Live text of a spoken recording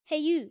Hey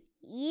you,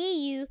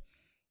 you,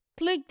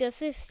 click the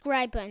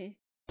subscribe button.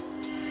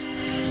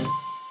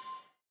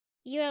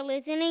 You are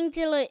listening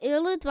to the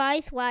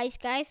Ill-Advised Wise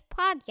Guys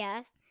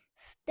podcast,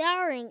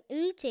 starring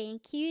Uche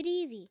and Cute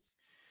Easy.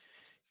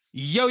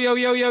 Yo. We are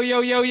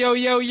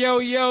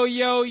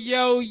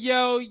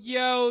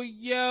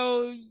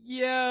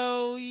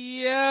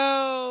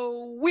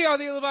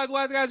the Ill-Advised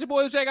Wise Guys. Your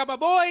boy, check out my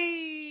boy.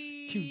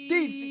 Cute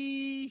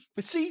Easy.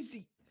 But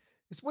cheesy.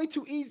 It's way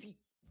too easy.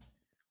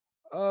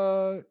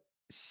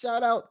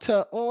 Shout out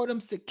to all them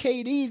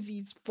cicada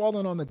easies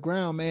falling on the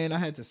ground, man. I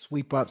had to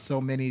sweep up so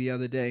many the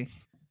other day.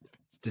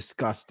 It's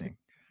disgusting.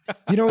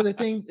 You know, the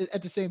thing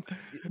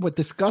what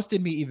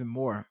disgusted me even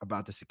more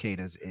about the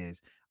cicadas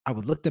is I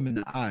would look them in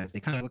the eyes.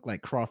 They kind of look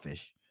like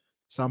crawfish.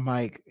 So I'm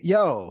like,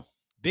 yo.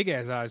 Big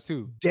ass eyes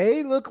too.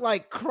 They look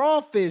like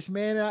crawfish,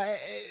 man. I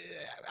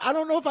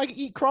don't know if I can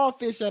eat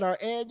crawfish at our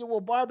annual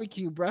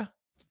barbecue, bruh.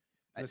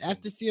 Listen,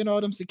 after seeing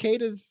all them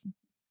cicadas.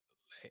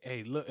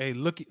 Hey,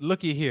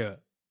 looky here.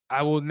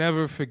 I will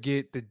never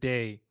forget the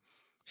day.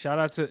 Shout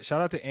out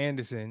to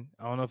Anderson.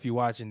 I don't know if you're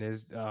watching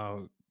this.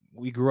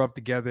 We grew up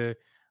together.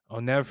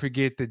 I'll never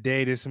forget the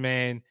day this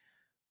man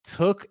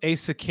took a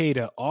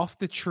cicada off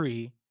the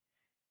tree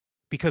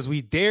because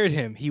we dared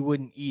him. He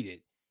wouldn't eat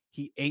it.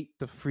 He ate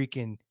the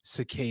freaking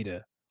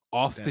cicada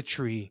off the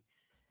tree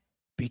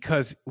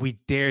because we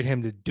dared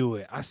him to do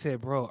it. I said,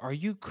 bro, are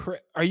you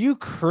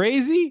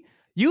crazy?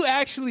 You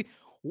actually...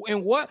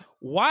 And what?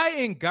 Why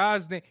in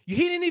God's name? We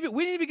didn't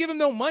even give him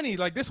no money.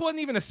 Like, this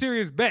wasn't even a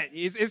serious bet.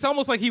 It's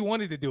almost like he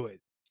wanted to do it.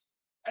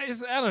 I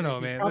don't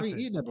know, man. Probably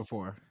eaten it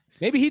before.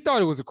 Maybe he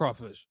thought it was a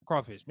crawfish.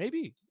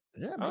 Maybe.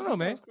 Yeah, I don't know,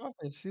 man.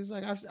 Crawfish. He's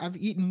like, I've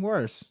eaten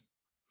worse.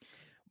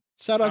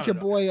 Shout out your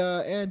boy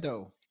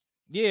Ando.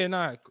 Yeah,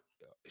 nah.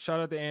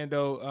 Shout out to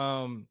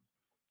Ando.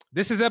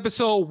 This is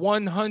episode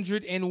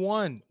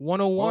 101.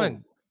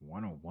 101.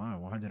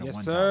 101.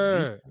 Yes,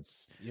 sir.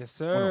 Yes,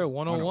 sir.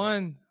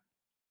 101.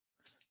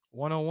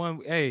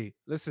 101. Hey,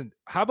 listen,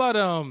 how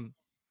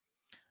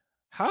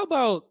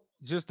about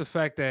just the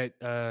fact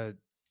that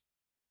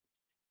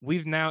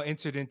we've now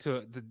entered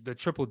into the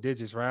triple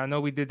digits, right? I know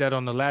we did that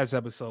on the last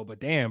episode, but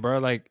damn, bro,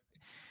 like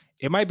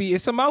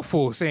it's a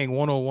mouthful saying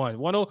 101,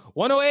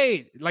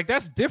 108. Like,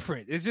 that's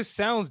different. It just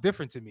sounds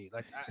different to me.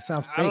 Like, it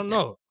sounds fake. I don't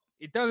know.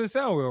 It doesn't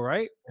sound real,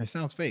 right? It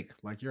sounds fake.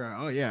 Like, you're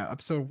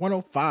episode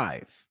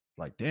 105.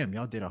 Like, damn,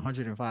 y'all did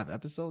 105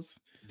 episodes.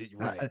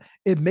 Right.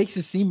 It makes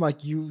it seem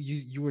like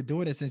you were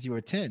doing it since you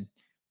were 10.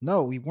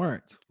 No, we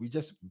weren't. We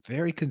just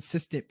very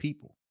consistent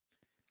people.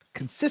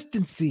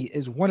 Consistency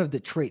is one of the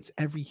traits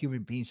every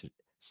human being should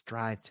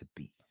strive to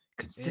be.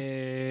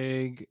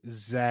 Consistent.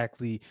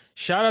 Exactly.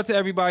 Shout out to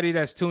everybody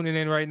that's tuning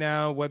in right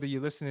now, whether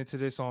you're listening to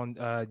this on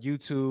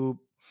YouTube.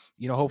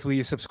 You know, hopefully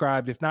you're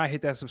subscribed. If not,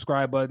 hit that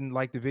subscribe button,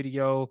 like the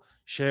video,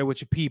 share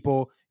with your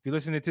people. If you're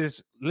listening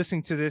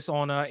to this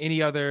on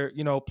any other,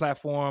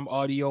 platform,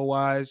 audio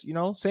wise,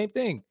 same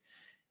thing.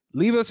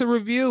 Leave us a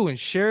review and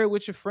share it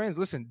with your friends.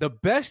 Listen, the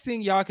best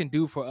thing y'all can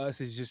do for us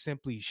is just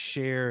simply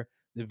share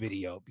the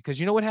video, because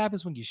you know what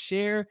happens when you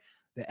share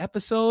the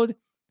episode?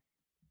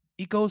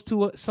 It goes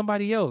to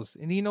somebody else,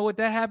 and you know what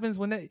that happens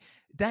when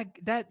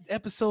that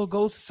episode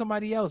goes to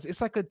somebody else. It's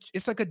like a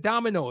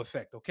domino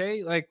effect.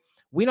 Okay, like,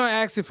 we're not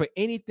asking for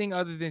anything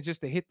other than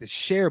just to hit the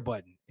share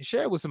button and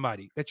share it with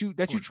somebody that you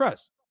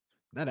trust.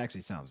 That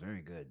actually sounds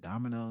very good.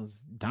 Domino's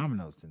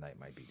tonight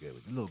might be good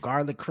with a little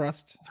garlic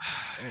crust.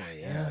 Oh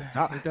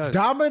yeah,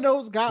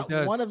 Domino's got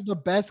one of the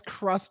best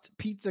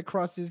pizza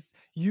crusts.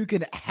 You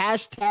can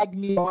hashtag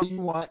me all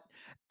you want,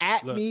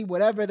 me,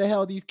 whatever the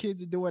hell these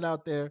kids are doing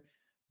out there.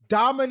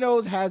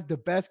 Domino's has the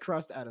best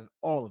crust out of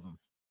all of them.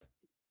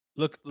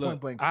 Look,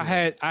 I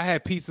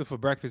had pizza for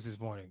breakfast this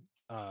morning.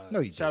 No,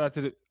 you shout out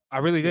to the. I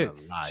really did.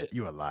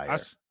 You're a liar.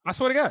 I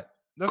swear to God.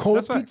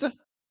 Cold pizza?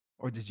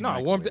 Or did you? No, I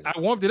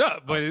warmed it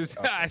up, but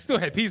okay. I still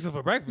had pizza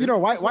for breakfast. You know,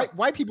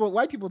 white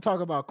people talk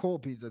about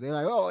cold pizza. They're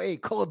like, oh, hey,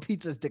 cold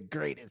pizza is the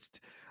greatest.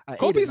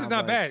 Cold pizza is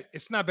not bad.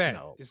 It's not bad.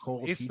 No,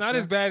 it's not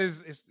as bad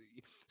as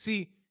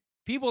see,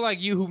 people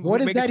like you who what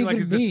does that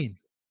even mean?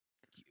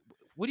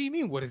 What do you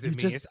mean? What does it mean?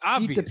 Just it's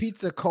obvious. Eat the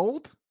pizza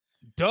cold?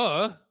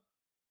 Duh.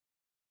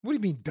 What do you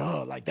mean,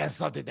 duh? Like, that's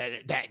something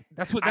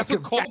that's what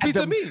cold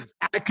pizza means.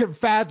 I can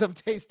fathom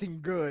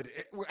tasting good.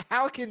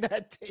 How can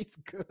that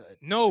taste good?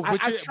 No,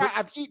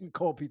 I've eaten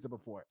cold pizza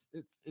before.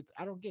 It's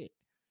I don't get it.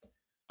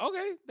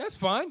 Okay, that's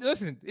fine.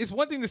 Listen, it's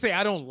one thing to say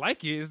I don't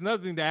like it. It's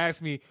another thing to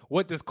ask me,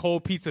 what does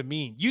cold pizza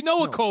mean? You know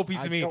what cold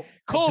pizza means.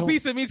 Cold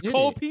pizza means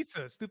cold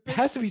pizza. Stupid. It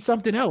has to be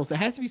something else. It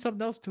has to be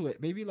something else to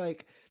it. Maybe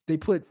like they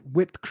put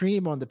whipped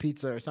cream on the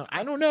pizza or something.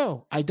 I don't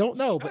know.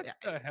 But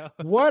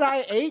what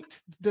I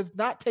ate does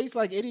not taste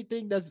like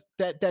anything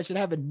that should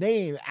have a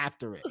name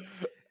after it.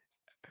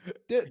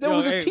 There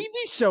was a TV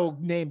show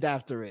named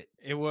after it.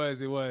 It was.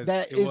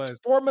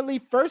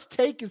 First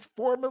Take is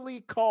formerly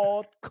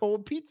called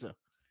Cold Pizza.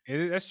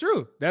 That's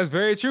true. That's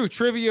very true.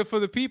 Trivia for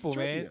the people,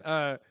 man.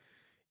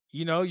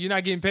 You're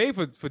not getting paid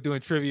for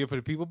doing trivia for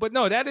the people, but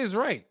no, that is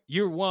right.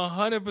 You're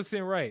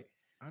 100% right.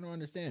 I don't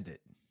understand it.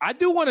 I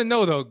do want to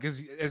know though,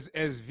 because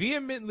as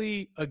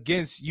vehemently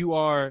against you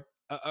are,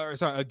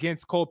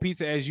 against cold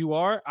pizza as you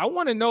are, I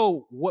want to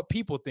know what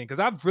people think, because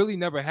I've really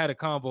never had a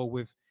convo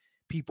with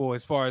people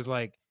as far as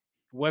like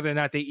whether or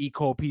not they eat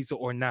cold pizza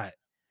or not.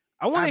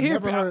 I want to hear.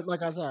 Never heard,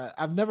 like I said,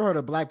 I've never heard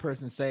a black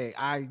person say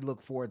I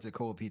look forward to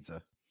cold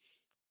pizza.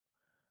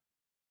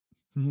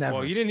 Never.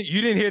 Well, you didn't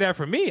hear that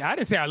from me. I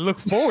didn't say I look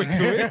forward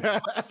to it.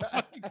 What the fuck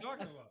are you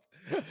talking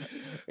about?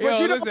 But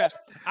you know, listen,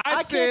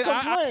 I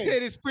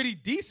said it's pretty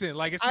decent.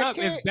 Like it's not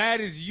as bad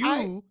as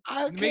you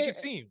make it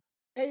seem.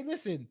 Hey,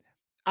 listen,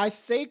 I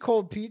say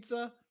cold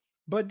pizza,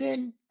 but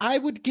then I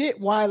would get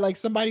why like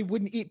somebody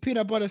wouldn't eat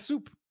peanut butter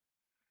soup.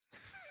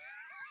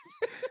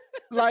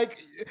 Like,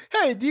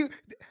 hey,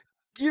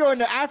 you know, in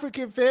the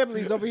African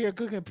families over here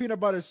cooking peanut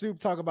butter soup,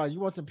 talk about you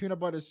want some peanut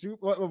butter soup?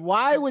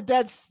 Why would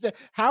that?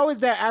 How is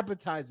that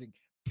appetizing?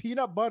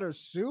 Peanut butter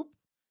soup?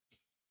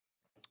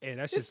 Hey,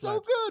 that's just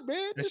so good,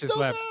 man. It's so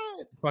good.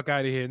 Fuck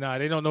out of here. Nah,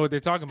 they don't know what they're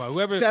talking about.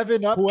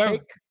 7-Up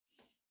cake.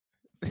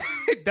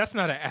 That's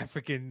not an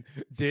African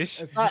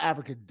dish. It's not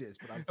African dish,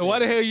 but I'm saying. Why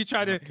the hell you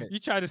try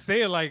to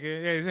say it like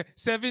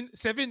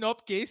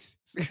 7-Up case?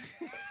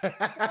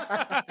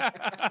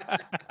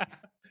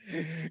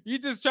 You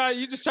just try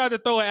to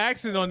throw an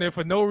accent on there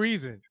for no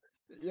reason.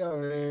 Yo,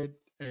 man.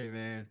 Hey,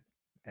 man.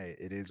 Hey,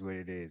 it is what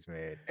it is,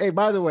 man. Hey,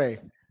 by the way,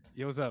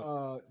 yo, what's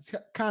up?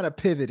 Kind of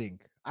pivoting.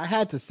 I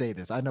had to say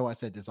this. I know I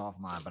said this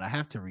offline, but I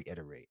have to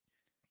reiterate.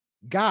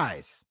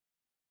 Guys,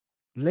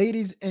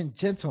 ladies and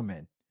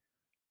gentlemen,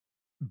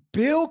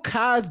 Bill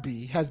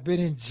Cosby has been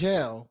in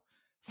jail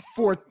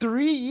for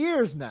 3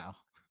 years now.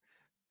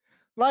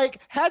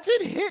 Like, has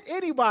it hit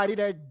anybody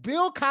that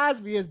Bill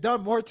Cosby has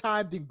done more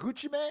time than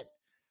Gucci Mane?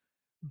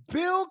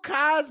 Bill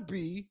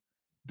Cosby,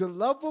 the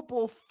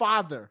lovable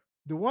father,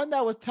 the one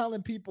that was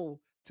telling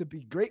people to be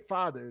great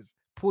fathers,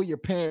 pull your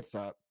pants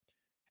up,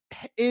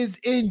 is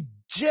in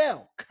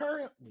jail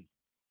currently.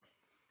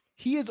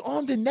 He is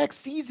on the next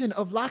season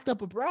of Locked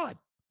Up Abroad.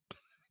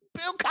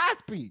 Bill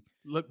Cosby.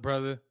 Look,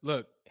 brother,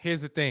 look,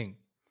 here's the thing.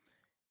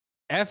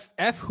 F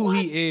who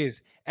he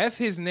is. F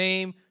his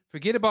name.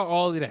 Forget about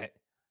all of that.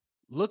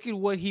 Look at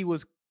what he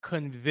was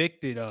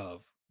convicted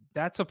of.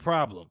 That's a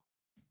problem.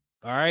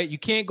 All right, you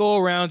can't go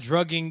around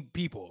drugging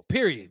people,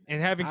 period, and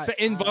having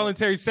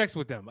involuntary sex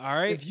with them. All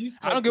right,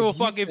 I don't give a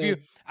fuck if you.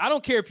 I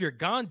don't care if you're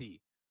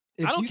Gandhi.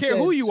 I don't care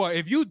who you are.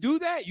 If you do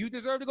that, you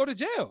deserve to go to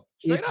jail.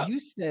 Straight up. If you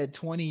said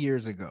 20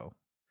 years ago,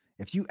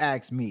 if you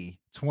asked me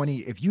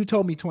if you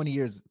told me 20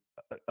 years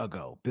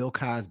ago, Bill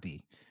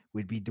Cosby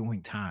would be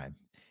doing time,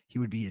 he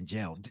would be in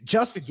jail.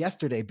 Just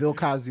yesterday, Bill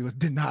Cosby was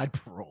denied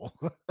parole.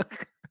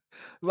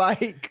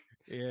 Like.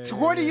 Yeah,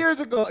 20 years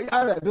ago,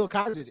 Bill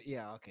Cosby.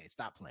 Yeah, okay,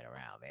 stop playing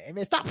around, man.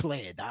 Man, stop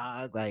playing,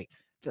 dog. Like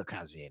Bill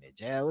Cosby ain't in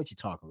jail. What you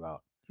talking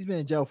about? He's been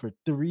in jail for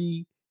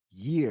 3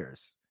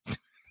 years.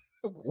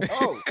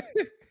 Whoa.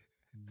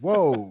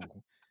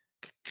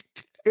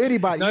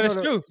 Anybody? No, that's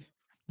true.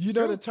 You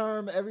know the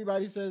term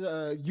everybody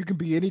says you can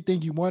be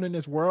anything you want in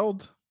this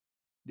world.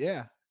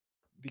 Yeah,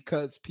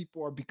 because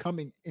people are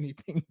becoming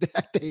anything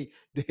that they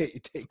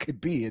could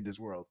be in this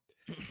world,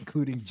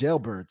 including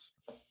jailbirds.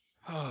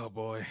 Oh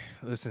boy,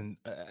 listen,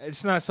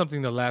 it's not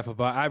something to laugh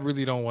about. I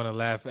really don't want to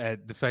laugh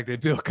at the fact that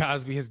Bill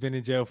Cosby has been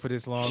in jail for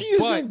this long. He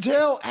is in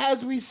jail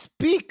as we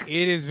speak.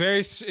 It's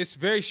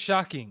very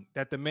shocking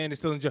that the man is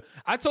still in jail.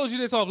 I told you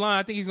this offline.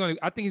 I think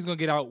he's gonna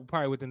get out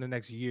probably within the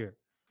next year.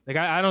 Like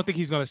I don't think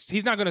he's not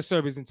gonna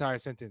serve his entire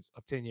sentence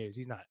of 10 years.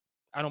 He's not.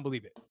 I don't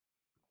believe it.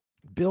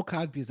 Bill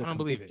Cosby is a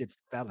convicted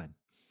felon.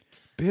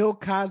 Bill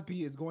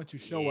Cosby is going to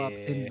show up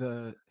in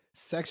the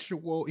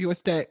sexual.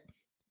 What's that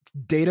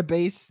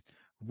database?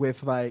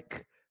 With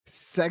like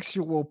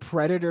sexual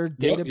predator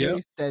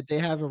database that they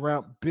have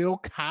around.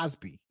 Bill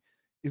Cosby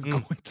is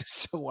going to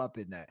show up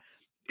in that.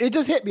 It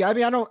just hit me. I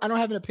mean, I don't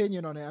have an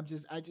opinion on it.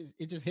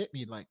 It just hit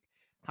me like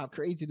how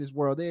crazy this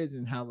world is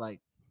and how like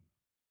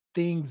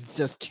things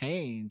just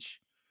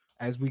change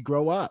as we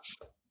grow up.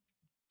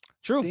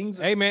 True.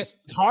 Hey man, it's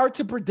hard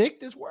to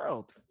predict this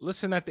world.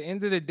 Listen, at the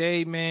end of the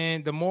day,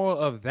 man, the moral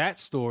of that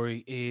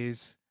story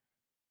is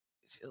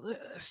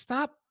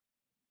stop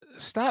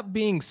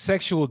being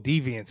sexual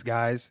deviants,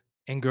 guys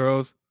and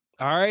girls.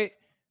 All right,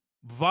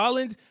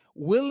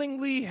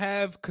 willingly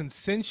have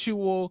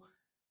consensual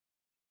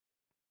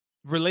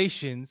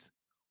relations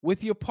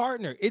with your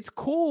partner. It's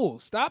cool.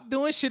 Stop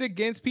doing shit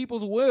against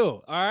people's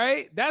will. All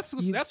right, that's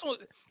what's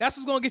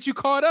gonna get you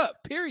caught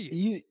up.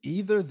 Period.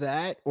 Either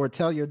that or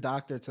tell your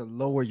doctor to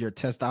lower your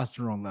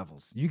testosterone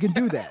levels. You can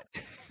do that.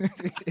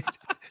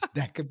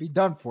 That could be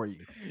done for you.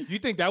 You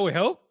think that would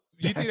help?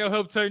 You think that'll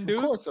help certain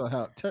dudes? Of course it'll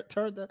help.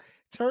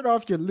 Turn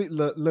off your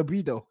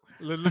libido.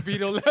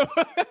 Libido level.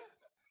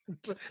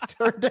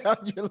 Turn down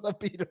your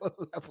libido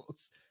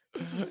levels.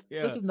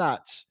 Just a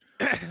notch.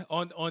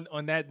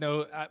 On that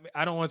note,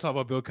 I don't want to talk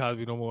about Bill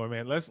Cosby no more,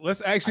 man.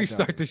 Let's actually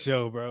start the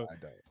show, bro.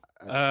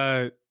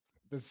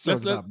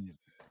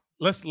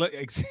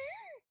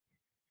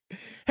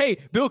 Hey,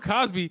 Bill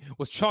Cosby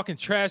was talking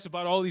trash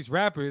about all these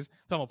rappers,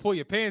 talking about pull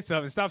your pants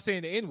up and stop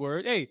saying the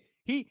N-word. Hey,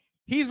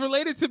 He's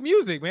related to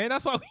music, man.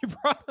 That's why we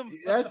brought him.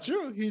 That's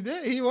true. He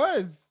did. He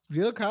was.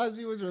 Bill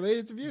Cosby was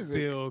related to music.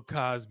 Bill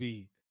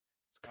Cosby.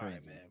 It's crazy,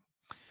 right, man.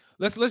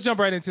 Let's jump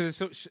right into this.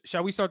 So,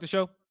 shall we start the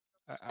show?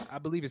 I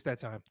believe it's that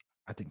time.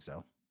 I think so.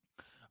 All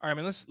right,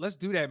 man. Let's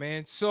do that,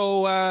 man.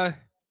 So,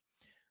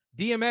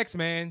 DMX,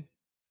 man.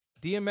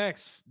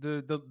 DMX,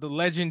 the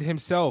legend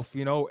himself.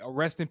 You know,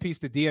 rest in peace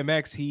to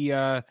DMX.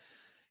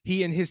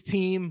 He and his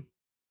team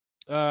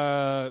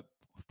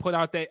put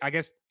out that, I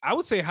guess I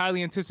would say,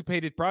 highly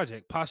anticipated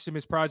project,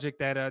 posthumous project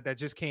that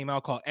just came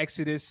out called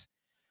Exodus.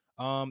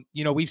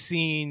 You know, we've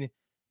seen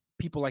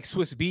people like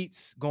Swiss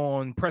Beats go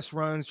on press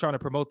runs trying to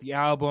promote the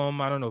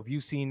album. I don't know if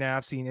you've seen that.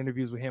 I've seen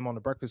interviews with him on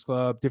the Breakfast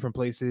Club, different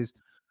places,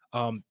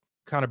 kind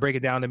of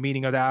breaking down the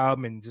meaning of the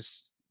album and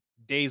just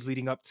days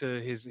leading up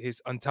to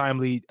his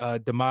untimely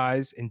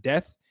demise and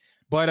death.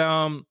 But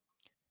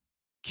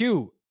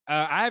Q,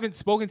 I haven't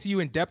spoken to you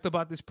in depth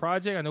about this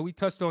project. I know we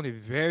touched on it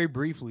very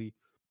briefly.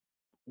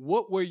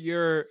 What were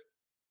your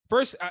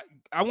first?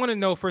 I want to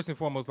know first and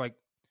foremost, like,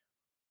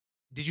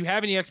 did you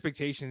have any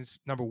expectations?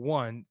 Number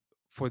one,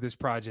 for this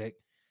project,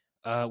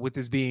 with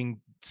this being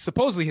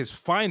supposedly his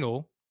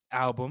final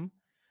album,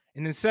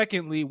 and then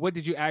secondly, what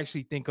did you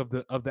actually think of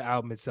the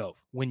album itself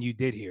when you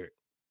did hear it?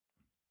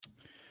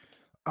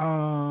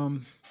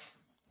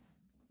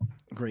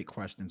 Great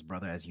questions,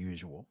 brother, as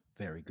usual.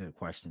 Very good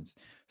questions.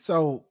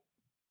 So,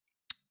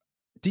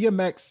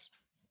 DMX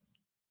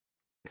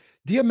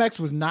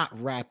was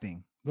not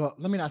rapping. Well,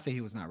 let me not say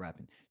he was not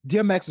rapping.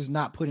 DMX was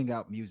not putting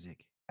out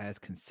music as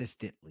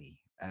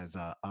consistently as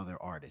other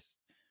artists.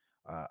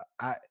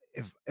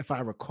 If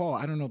I recall,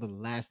 I don't know the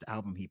last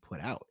album he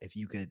put out. If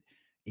you could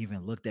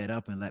even look that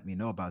up and let me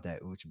know about that,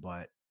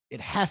 but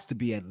it has to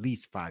be at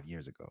least 5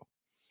 years ago.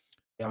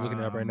 Yeah, I'm looking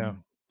it up right now.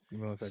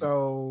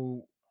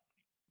 So,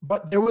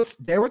 but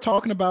they were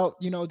talking about,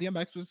 you know,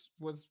 DMX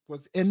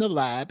was in the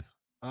lab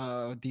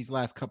these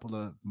last couple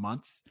of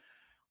months,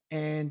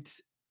 and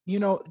you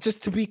know,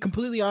 just to be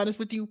completely honest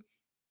with you,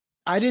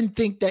 I didn't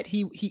think that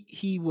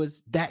he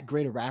was that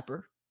great a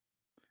rapper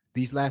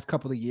these last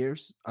couple of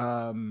years.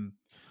 By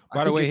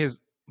the way,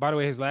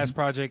 his last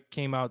project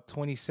came out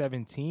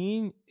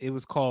 2017. It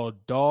was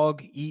called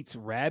Dog Eats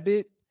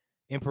Rabbit,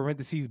 in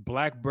parentheses,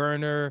 Black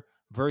Burner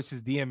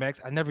versus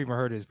DMX. I never even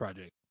heard of his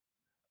project.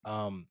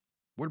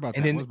 What about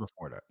that? What was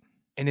before that?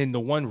 And then the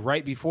one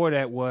right before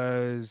that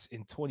was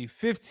in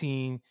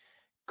 2015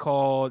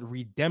 called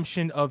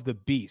Redemption of the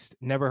Beast.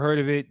 Never heard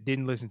of it.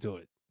 Didn't listen to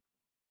it.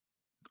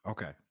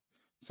 Okay.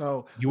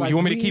 So you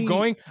want me to keep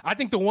going? I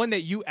think the one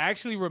that you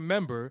actually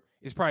remember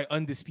is probably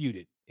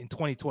Undisputed in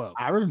 2012.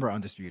 I remember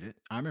Undisputed.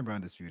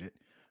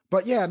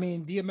 But yeah, I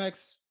mean,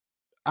 DMX,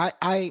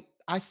 I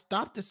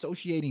stopped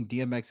associating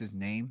DMX's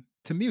name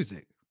to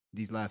music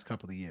these last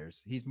couple of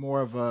years. He's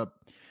more of a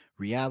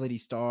reality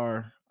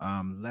star,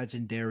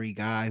 legendary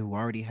guy who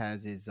already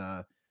has his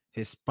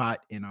spot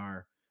in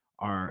our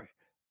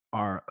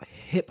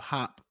hip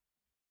hop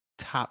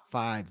top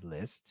 5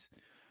 list.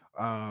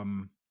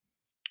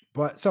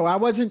 But so I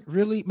wasn't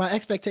really, my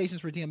expectations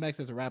for DMX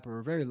as a rapper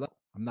were very low.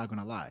 I'm not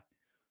gonna lie.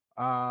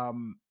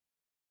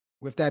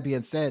 With that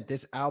being said,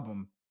 this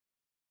album,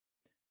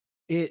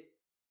 it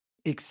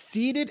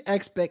exceeded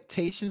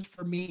expectations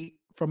for me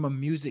from a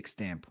music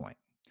standpoint.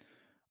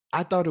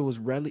 I thought it was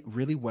really,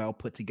 really well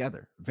put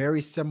together.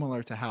 Very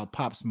similar to how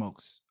Pop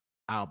Smoke's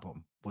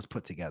album was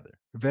put together.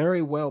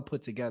 Very well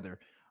put together.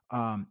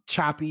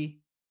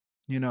 Choppy,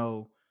 you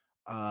know,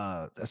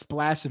 a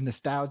splash of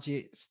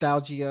nostalgia,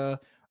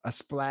 a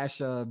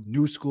splash of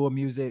new school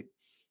music,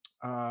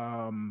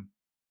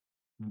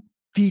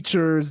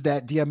 features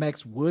that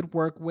DMX would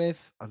work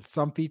with,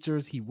 some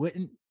features he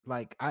wouldn't.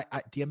 Like I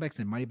DMX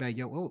and Moneybagg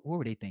Yo, what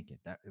were they thinking?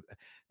 That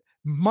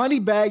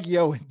Moneybagg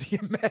Yo and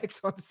DMX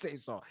on the same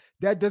song.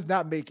 That does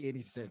not make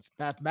any sense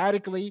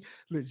mathematically,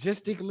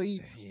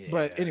 logistically. Yeah,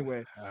 but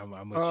anyway,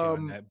 I'm with you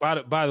on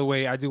that. By the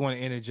way, I do want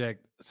to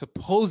interject.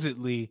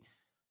 Supposedly,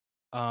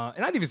 and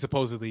not even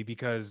supposedly,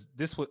 because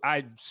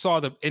I saw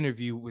the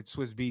interview with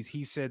Swiss Beats.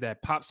 He said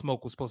that Pop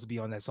Smoke was supposed to be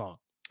on that song.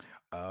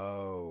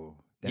 Oh,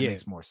 that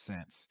makes more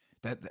sense.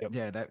 That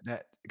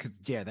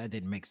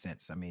didn't make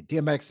sense. I mean,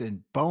 DMX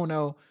and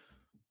Bono,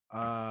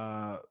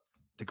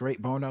 the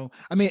great Bono.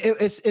 I mean,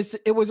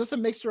 it was just a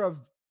mixture of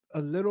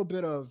a little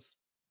bit of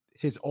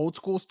his old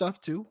school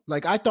stuff too.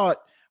 Like I thought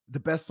the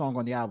best song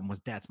on the album was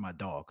 "That's My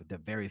Dog," the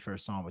very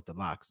first song with the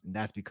Locks, and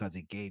that's because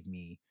it gave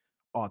me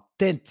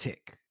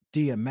authentic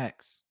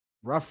DMX,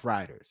 Rough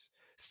Riders,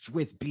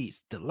 Swiss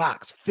Beats, the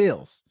Locks,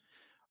 feels.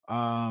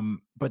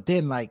 But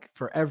then like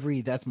for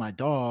every "That's My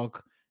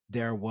Dog,"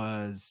 there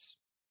was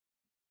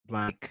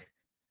like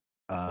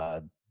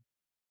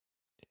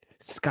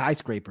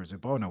Skyscrapers with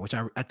Bono, which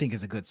I think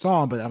is a good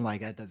song, but I'm like,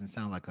 that doesn't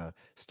sound like a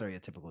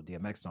stereotypical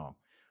DMX song.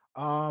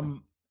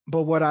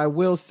 But what I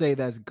will say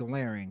that's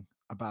glaring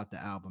about the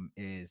album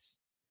is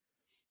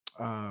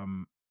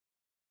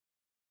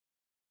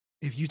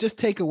if you just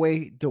take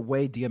away the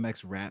way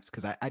DMX raps,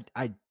 because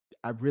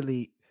I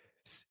really,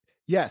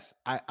 yes,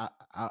 I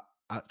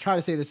try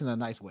to say this in a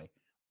nice way.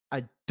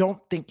 I don't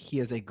think he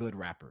is a good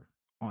rapper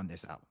on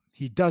this album.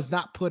 He does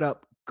not put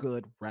up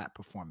good rap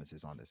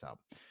performances on this album.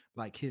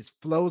 Like his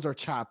flows are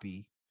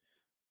choppy.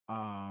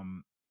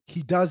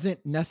 He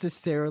doesn't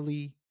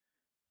necessarily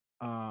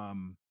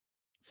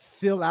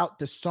fill out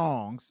the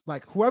songs.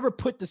 Like whoever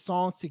put the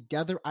songs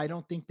together, I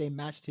don't think they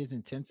matched his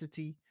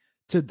intensity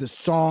to the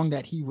song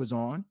that he was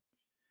on.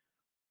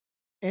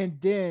 And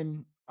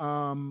then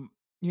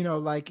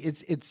like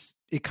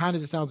it kind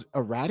of just sounds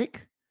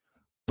erratic.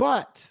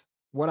 But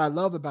what I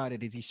love about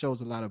it is he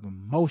shows a lot of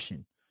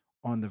emotion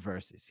on the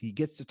verses. He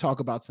gets to talk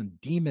about some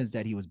demons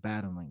that he was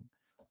battling.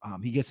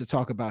 He gets to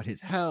talk about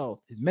his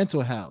health, his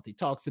mental health. He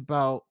talks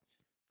about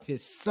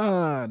his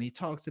son. He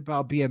talks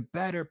about being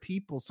better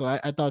people. So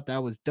I thought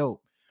that was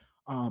dope.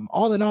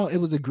 All in all, it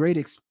was a great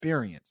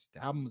experience.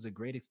 The album was a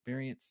great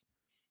experience.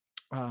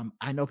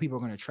 I know people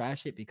are going to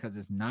trash it because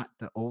it's not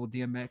the old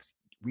DMX.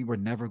 We were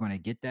never going to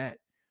get that.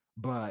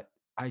 But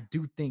I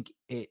do think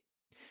it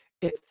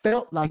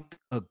felt like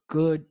a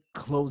good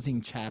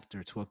closing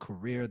chapter to a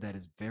career that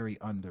is very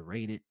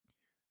underrated,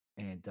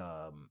 and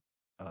a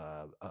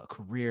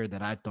career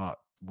that I thought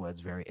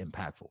was very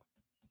impactful.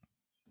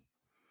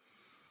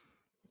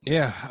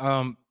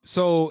 Yeah.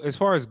 So as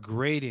far as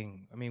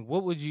grading, I mean,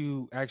 what would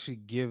you actually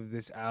give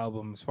this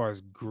album as far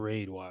as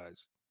grade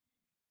wise?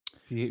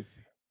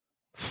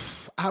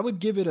 I would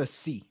give it a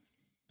C.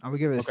 I would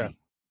give it a C.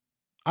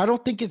 I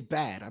don't think it's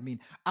bad. I mean,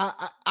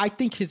 I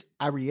think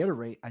I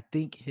reiterate, I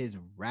think his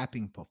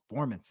rapping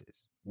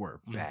performances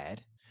were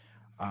bad.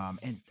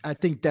 And I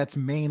think that's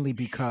mainly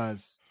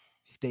because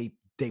they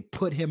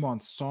put him on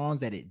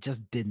songs that it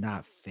just did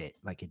not fit.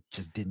 Like it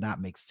just did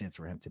not make sense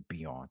for him to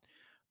be on.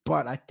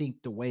 But I think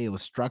the way it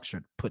was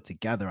structured, put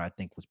together, I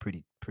think was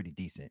pretty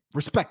decent.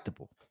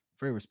 Respectable.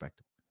 Very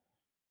respectable.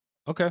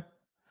 Okay.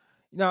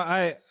 No,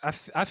 I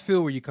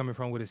feel where you're coming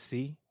from with a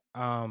C.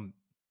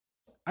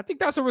 I think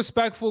that's a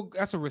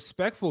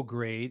respectful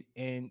grade,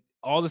 and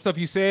all the stuff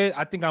you said,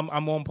 I think I'm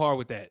on par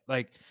with that.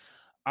 Like,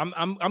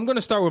 I'm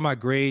gonna start with my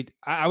grade.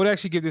 I would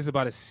actually give this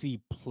about a C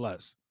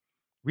plus.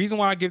 Reason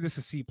why I give this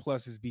a C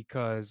plus is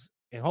because,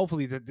 and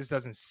hopefully that this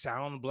doesn't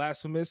sound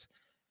blasphemous.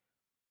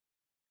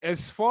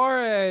 As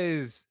far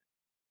as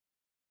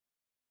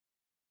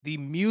the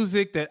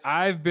music that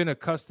I've been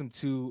accustomed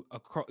to,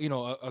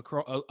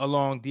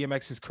 along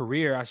DMX's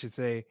career, I should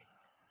say,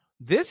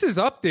 this is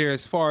up there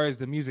as far as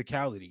the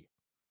musicality.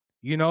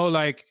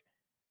 Like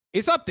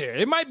it's up there.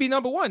 It might be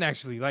number one,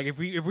 actually. Like if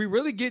we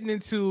really getting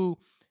into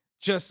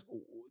just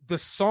the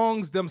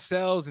songs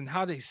themselves and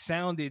how they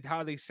sounded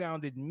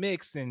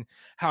mixed, and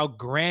how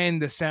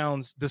grand the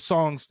songs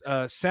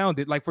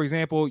sounded. Like, for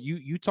example,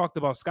 you talked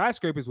about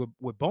Skyscrapers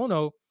with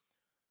Bono.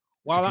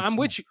 While I'm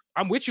with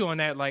you on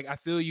that. Like, I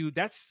feel you.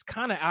 That's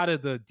kind of out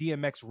of the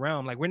DMX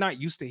realm. Like, we're not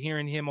used to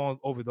hearing him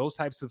over those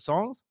types of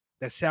songs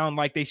that sound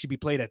like they should be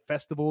played at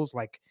festivals,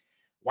 like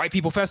white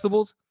people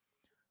festivals.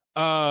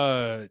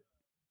 Bro,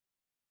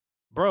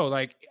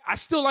 like I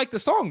still like the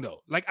song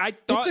though. Like I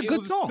thought it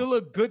was still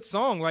a good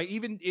song. Like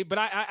but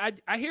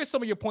I hear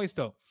some of your points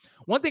though.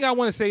 One thing I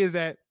want to say is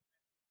that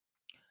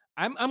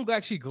I'm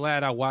actually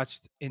glad I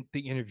watched the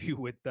interview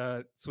with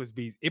Swiss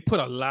Beats. It put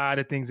a lot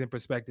of things in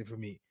perspective for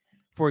me.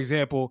 For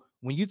example,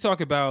 when you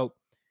talk about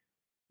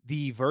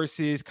the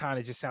verses kind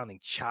of just sounding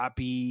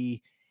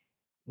choppy,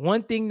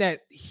 one thing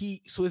that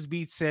Swiss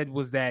Beats said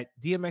was that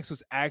DMX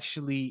was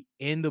actually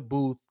in the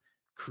booth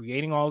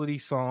creating all of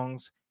these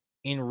songs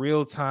in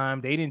real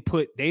time. They didn't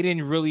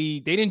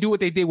do what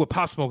they did with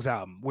Pop Smoke's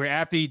album, where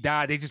after he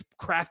died, they just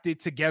crafted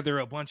together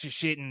a bunch of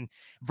shit and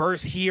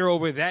verse here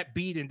over that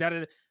beat and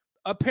that.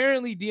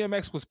 Apparently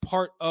DMX was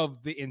part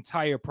of the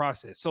entire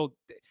process. So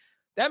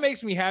that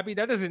makes me happy.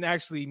 That doesn't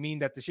actually mean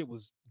that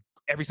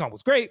every song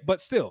was great,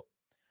 but still,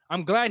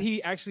 I'm glad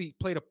he actually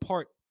played a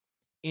part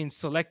in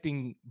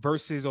selecting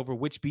verses over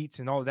which beats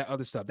and all of that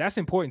other stuff. That's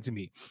important to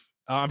me.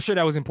 I'm sure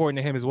that was important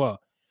to him as well.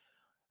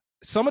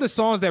 Some of the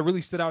songs that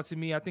really stood out to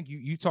me, I think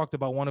you talked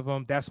about one of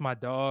them. That's My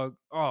Dog.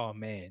 Oh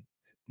man,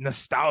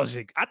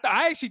 nostalgic.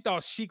 I actually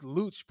thought Sheik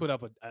Luch put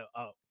up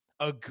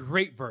a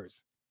great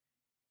verse.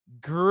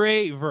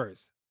 Great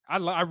verse.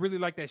 I really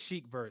like that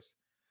Sheik verse,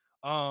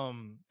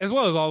 as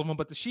well as all of them.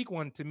 But the Sheik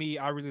one, to me,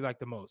 I really like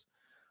the most.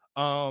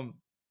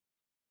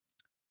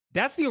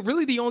 That's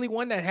really the only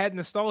one that had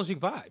nostalgic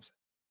vibes,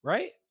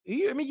 right?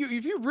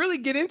 If you really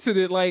get into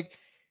it, like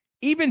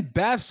even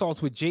Bath Salts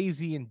with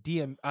Jay-Z and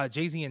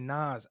Jay-Z and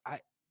Nas,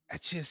 I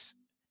just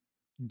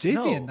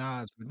Jay-Z and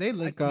Nas, they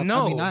link up.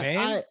 No, I mean,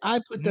 man. I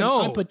put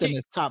them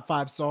as top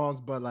 5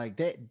 songs, but like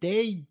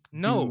they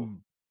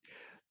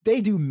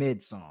do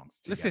mid songs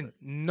together. Listen,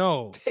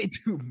 no, they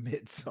do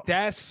mid songs.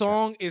 That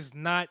song is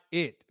not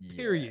it.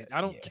 Period.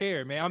 I don't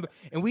care, man.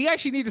 And we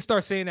actually need to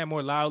start saying that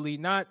more loudly,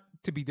 not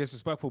to be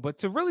disrespectful, but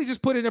to really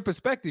just put it in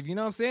perspective. You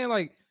know what I'm saying?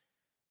 Like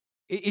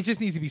it just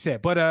needs to be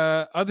said. But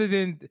other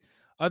than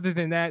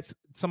that,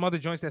 some other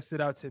joints that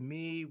stood out to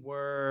me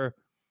were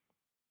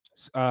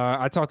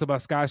I talked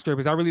about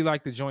Skyscrapers. I really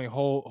like the joint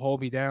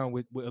Hold Me Down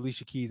with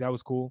Alicia Keys. That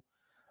was cool.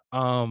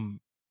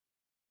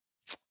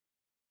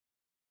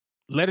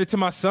 Letter to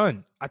My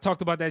Son. I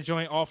talked about that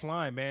joint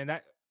offline, man.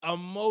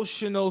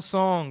 emotional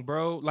song,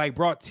 bro. Like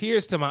brought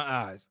tears to my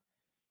eyes.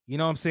 You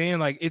know what I'm saying?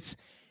 Like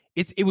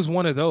it was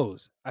one of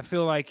those. I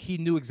feel like he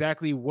knew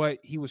exactly what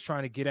he was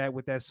trying to get at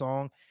with that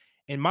song.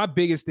 And my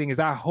biggest thing is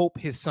I hope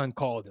his son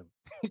called him.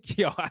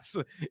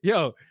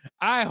 yo,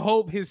 I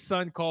hope his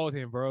son called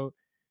him, bro.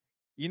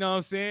 You know what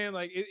I'm saying?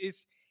 Like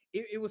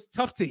it was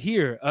tough to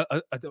hear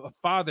a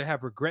father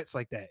have regrets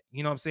like that.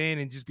 You know what I'm saying?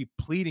 And just be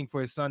pleading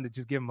for his son to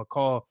just give him a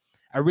call.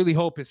 I really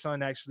hope his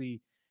son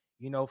actually,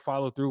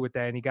 followed through with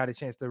that and he got a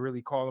chance to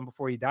really call him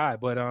before he died.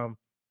 But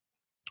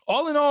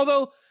all in all,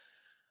 though,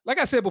 like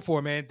I said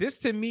before, man, this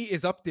to me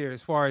is up there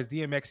as far as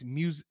DMX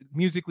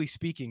musically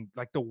speaking,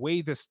 like the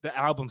way the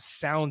album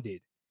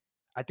sounded.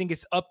 I think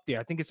it's up there.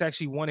 I think it's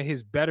actually one of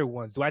his better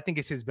ones. Do I think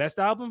it's his best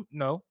album?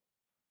 No.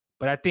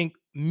 But I think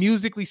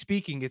musically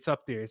speaking, it's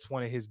up there. It's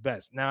one of his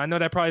best. Now, I know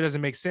that probably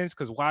doesn't make sense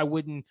because why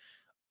wouldn't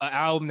an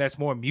album that's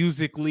more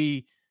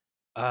musically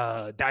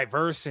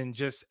diverse and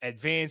just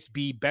advanced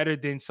be better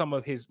than some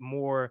of his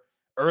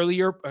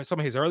earlier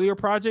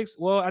projects?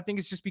 Well, I think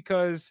it's just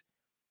because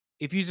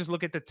if you just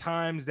look at the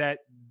times that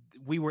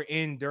we were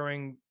in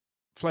during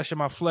Flesh of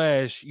My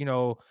Flesh,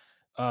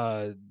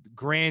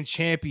 Grand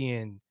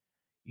Champion,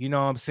 you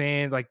know what I'm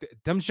saying? Like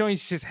them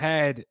joints just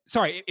had.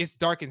 Sorry, It's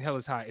Dark and Hell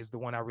is Hot is the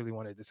one I really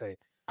wanted to say.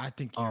 I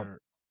think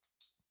you're.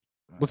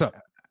 What's up?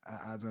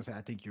 I was gonna say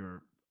I think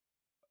you're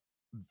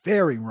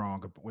very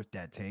wrong with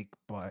that take,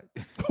 but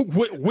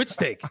which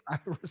take? I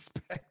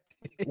respect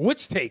it.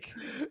 Which take?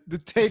 The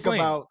take Explain.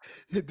 About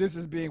this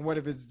as being one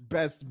of his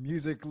best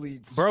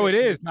musically. Bro, it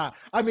is not.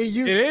 I mean,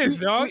 It is,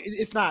 dog.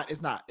 It's not.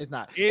 It's not.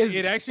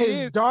 It actually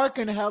is. Dark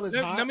and Hell is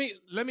Hot. Let me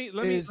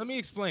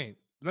explain.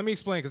 Let me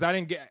explain because I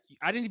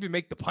didn't even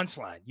make the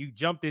punchline. You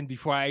jumped in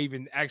before I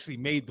even actually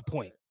made the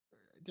point.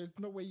 There's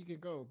no way you can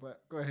go,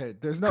 but go ahead.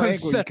 There's no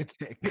angle you can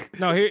take.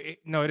 No,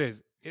 it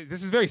is.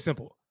 This is very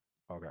simple.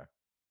 Okay.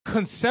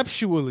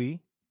 Conceptually,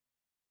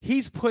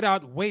 he's put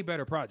out way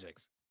better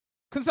projects.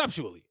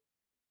 Conceptually,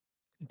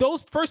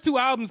 those first two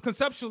albums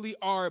conceptually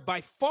are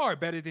by far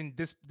better than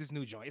this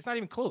new joint. It's not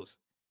even close,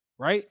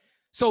 right?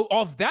 So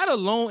off that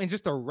alone and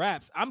just the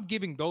raps, I'm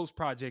giving those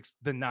projects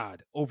the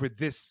nod over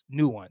this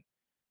new one.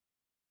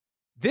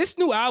 This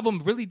new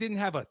album really didn't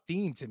have a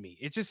theme to me.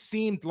 It just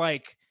seemed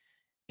like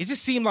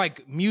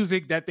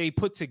music that they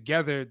put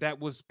together that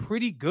was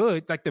pretty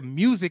good. Like the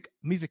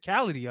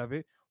musicality of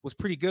it was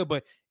pretty good,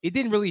 but it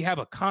didn't really have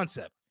a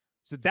concept.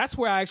 So that's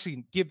where I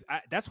actually give.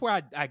 That's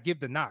where I give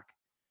the knock.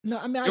 No,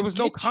 I mean there was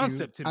no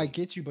concept to me. I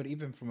get you, but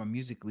even from a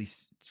music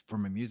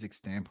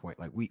standpoint,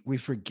 like we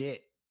forget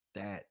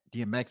that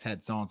DMX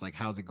had songs like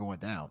 "How's It Going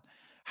Down."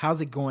 "How's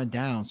It Going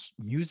Down"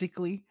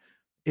 musically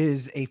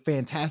is a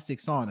fantastic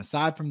song.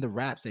 Aside from the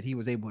raps that he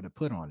was able to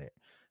put on it,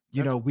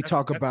 we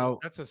talk about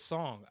that's a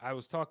song. I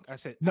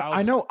said no,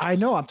 album. I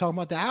know. I'm talking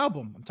about the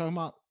album. I'm talking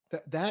about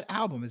that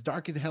album. As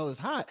Dark as Hell is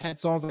Hot had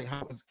songs like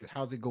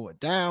How's It Going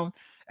Down.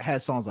 It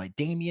had songs like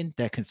Damien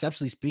that,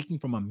 conceptually speaking,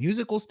 from a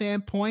musical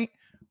standpoint,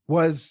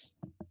 was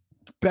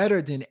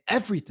better than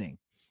everything.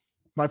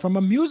 Like from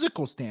a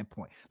musical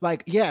standpoint,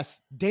 like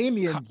yes,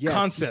 Damien, yes,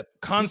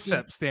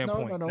 concept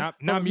standpoint, no.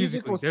 Not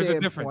musically. There's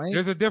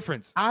a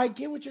difference. I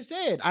get what you're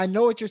saying. I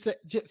know what you're saying.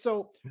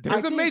 So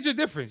there's a major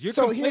difference. You're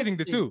conflating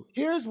the two.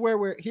 Here's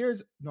where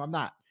I'm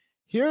not.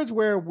 Here's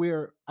where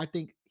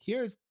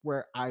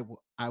I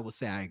will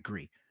say I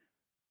agree.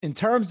 In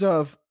terms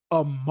of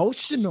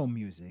emotional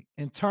music,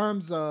 in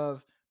terms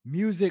of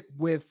music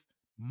with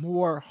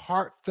more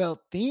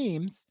heartfelt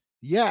themes,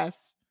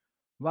 yes,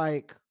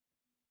 like.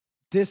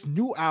 This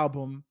new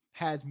album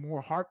has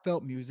more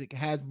heartfelt music,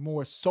 has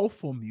more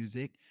soulful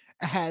music,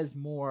 has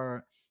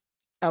more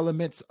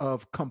elements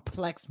of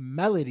complex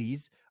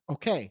melodies.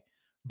 Okay.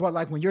 But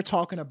like when you're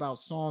talking about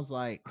songs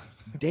like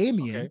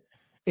Damien, okay,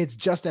 it's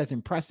just as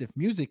impressive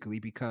musically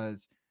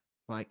because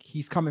like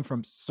he's coming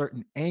from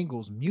certain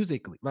angles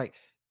musically. Like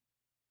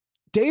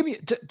Damien,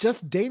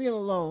 just Damien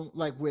alone,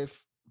 like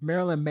with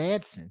Marilyn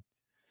Manson,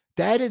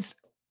 that's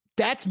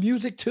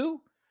music too.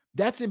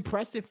 That's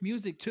impressive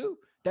music too.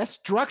 That's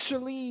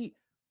structurally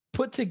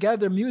put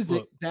together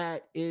music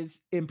that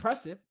is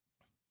impressive.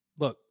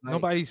 Look,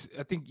 I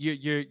think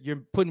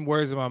you're putting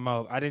words in my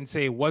mouth. I didn't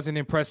say it wasn't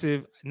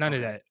impressive. None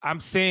of that. I'm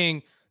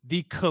saying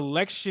the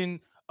collection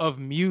of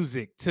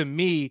music to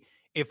me,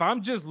 if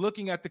I'm just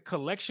looking at the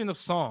collection of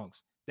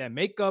songs that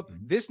make up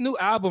this new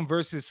album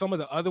versus some of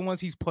the other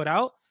ones he's put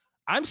out,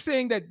 I'm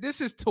saying that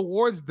this is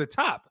towards the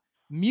top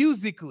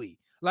musically,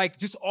 like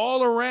just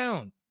all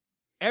around.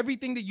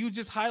 Everything that you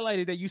just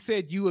highlighted that you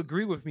said you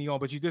agree with me on,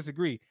 but you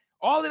disagree.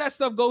 All of that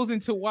stuff goes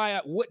into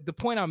what the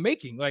point I'm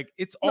making. Like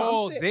it's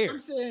all there. I'm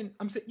saying,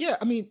 yeah.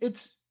 I mean,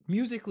 it's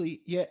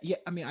musically, yeah.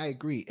 I mean, I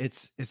agree.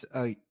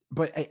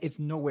 But it's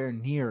nowhere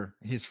near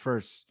his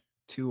first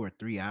 2 or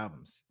 3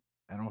 albums.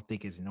 I don't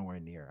think it's nowhere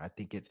near. I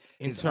think it's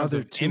in terms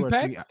of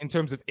impact. In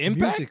terms of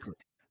impact,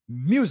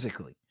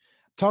 musically,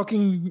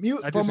 talking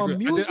from a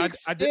music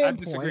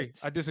standpoint.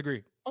 I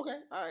disagree. Okay,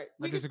 all right.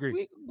 I disagree.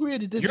 We agree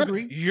to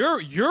disagree.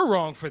 You're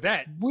wrong for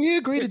that. We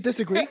agree to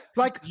disagree.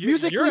 Like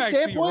musically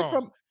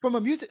standpoint from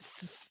a music,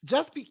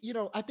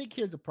 I think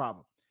here's the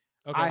problem.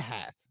 Okay.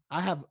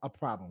 I have a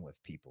problem with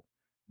people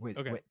with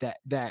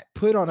that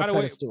put on a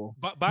pedestal.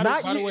 By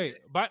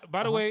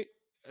the way,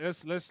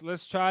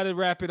 let's try to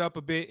wrap it up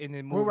a bit and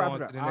then move on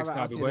to the next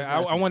topic.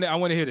 I want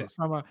to hear this.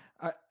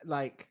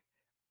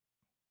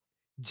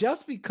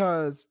 Just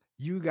because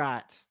you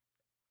got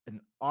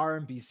an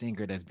R&B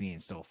singer that's being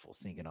soulful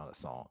singing on a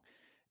song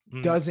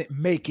doesn't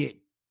make it,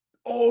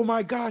 oh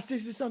my gosh,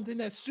 this is something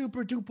that's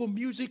super duper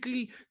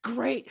musically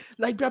great,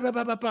 like blah blah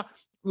blah blah blah.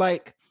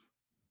 Like,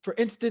 for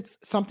instance,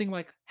 something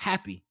like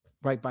Happy,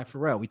 right, by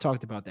Pharrell. We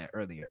talked about that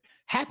earlier.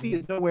 Happy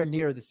is nowhere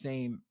near the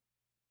same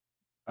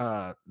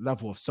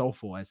level of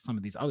soulful as some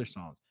of these other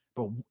songs.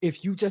 But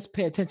if you just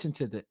pay attention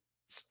to the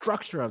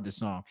structure of the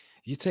song,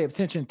 you pay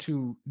attention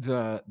to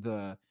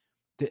the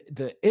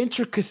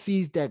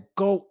intricacies that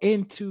go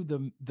into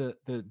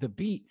the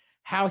beat,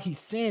 how he's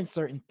saying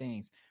certain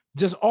things,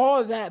 just all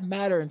of that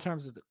matter in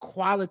terms of the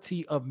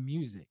quality of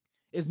music.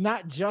 It's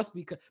not just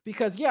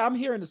because I'm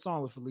hearing the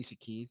song with Alicia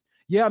Keys.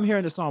 Yeah, I'm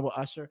hearing the song with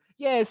Usher.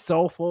 Yeah, it's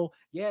soulful.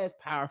 Yeah, it's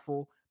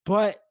powerful.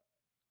 But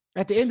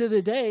at the end of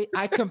the day,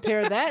 I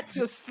compare that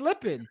to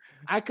Slippin'.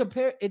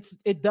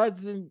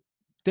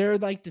 They're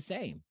like the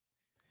same.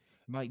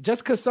 Like,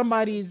 just because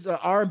somebody's an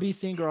R&B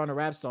singer on a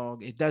rap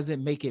song, it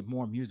doesn't make it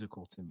more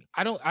musical to me.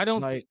 I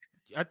don't like.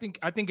 I think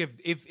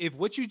if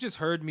what you just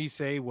heard me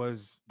say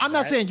was, I'm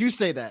not saying you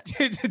say that.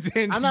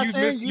 Then I'm not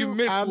saying you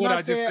missed what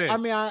I just said. I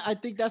mean, I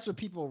think that's what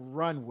people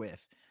run with.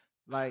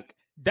 Like,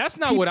 that's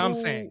not what I'm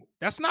saying.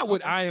 That's not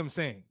what I am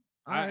saying.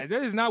 Right.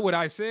 That is not what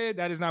I said.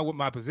 That is not what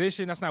my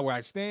position. That's not where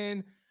I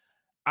stand.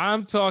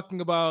 I'm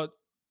talking about.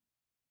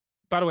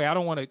 By the way, I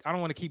don't want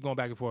to keep going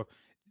back and forth.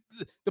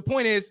 The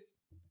point is,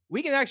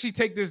 we can actually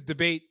take this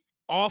debate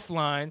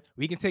offline.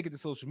 We can take it to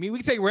social media. We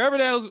can take it wherever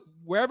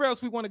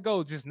else we want to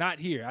go, just not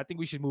here. I think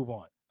we should move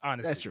on.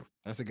 Honestly, that's true.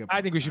 That's a good point.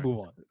 I think we should move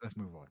on. Let's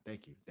move on.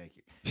 Thank you.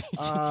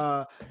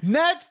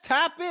 Next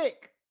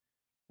topic,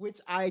 which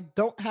I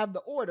don't have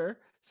the order,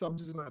 so I'm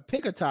just gonna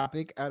pick a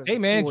topic out of. Hey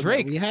man,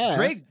 Drake.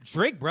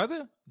 Drake,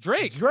 brother.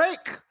 Drake.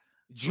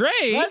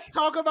 Let's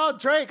talk about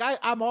Drake.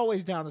 I'm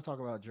always down to talk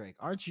about Drake.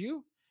 Aren't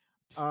you?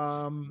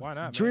 Why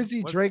not?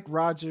 Drizzy Drake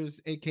Rogers,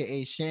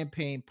 aka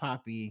Champagne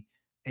Poppy,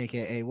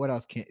 aka what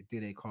else do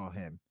they call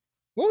him?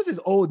 What was his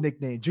old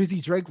nickname?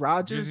 Drizzy Drake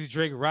Rogers. Drizzy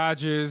Drake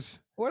Rogers.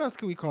 What else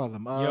can we call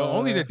him?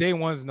 Only the day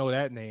ones know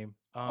that name.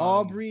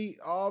 Aubrey.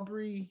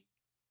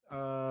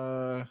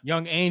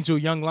 Young Angel,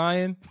 Young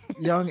Lion.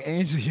 Young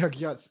Angel,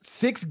 Young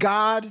Six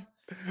God.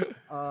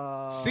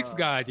 Six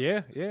God,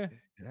 yeah.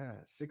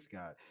 Six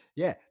God.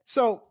 Yeah.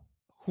 So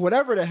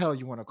whatever the hell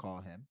you want to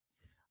call him.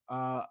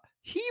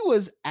 He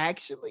was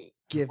actually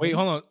giving. Wait,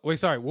 hold on. Wait,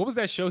 sorry. What was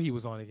that show he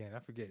was on again? I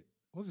forget.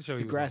 What was the show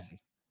he was on?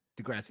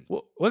 Degrassi.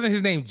 Well, wasn't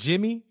his name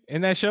Jimmy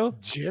in that show?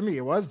 Jimmy.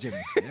 It was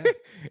Jimmy. Yeah.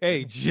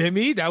 Hey,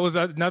 Jimmy. That was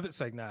another.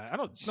 It's like, nah,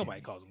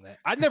 nobody calls him that.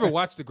 I never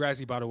watched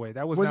Degrassi, by the way.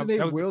 That was wasn't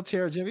it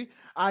Wheelchair Jimmy?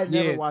 I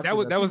never watched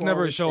that. That was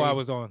never a show I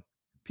was on.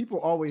 People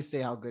always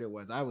say how good it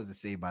was. I was a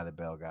Saved by the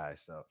Bell guy.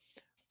 So,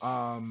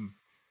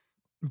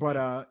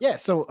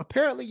 So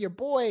apparently your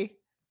boy,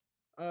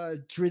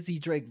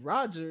 Drizzy Drake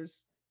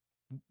Rogers,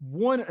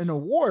 won an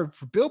award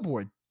for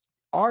Billboard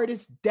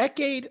Artist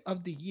Decade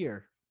of the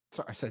Year.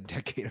 Sorry, I said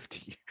Decade of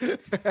the Year.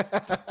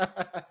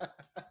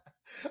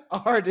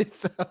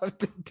 Artist of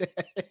the Day.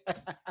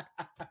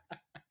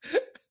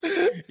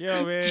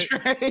 Yo, man.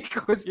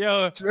 Drake was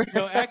come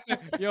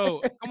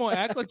on,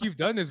 act like you've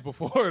done this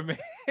before, man.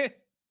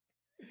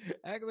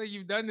 Act like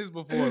you've done this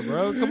before,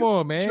 bro. Come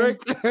on, man.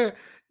 Drake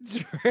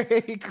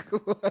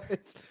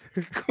was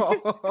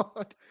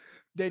called.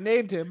 They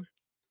named him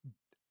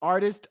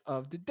Artist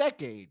of the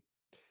Decade.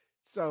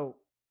 So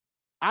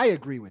I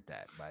agree with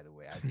that, by the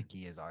way. I think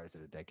he is Artist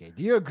of the Decade.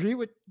 Do you agree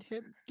with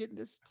him getting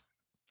this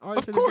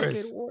Artist of the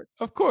Decade award?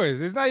 Of course.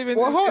 It's not even.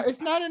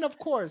 It's not an of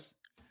course.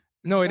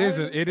 No, it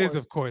isn't. It is,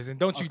 of course. And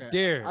don't you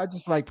dare. I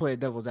just like playing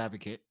devil's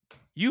advocate.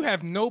 You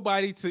have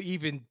nobody to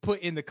even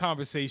put in the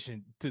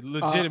conversation to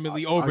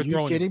legitimately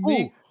overthrow him. Are you kidding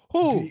me?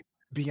 Who?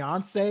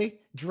 Beyonce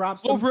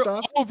dropped some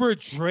stuff. Over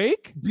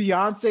Drake?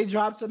 Beyonce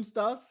dropped some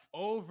stuff.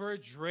 Over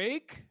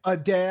Drake?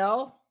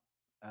 Adele.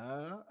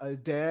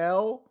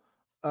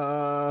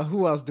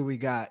 Who else do we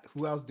got?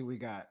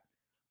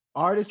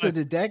 Artist of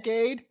the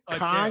Decade? Adele.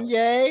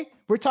 Kanye.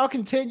 We're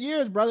talking 10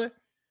 years, brother.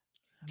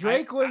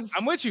 Drake was.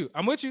 I'm with you.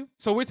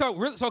 So we're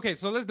talking. Okay,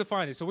 so let's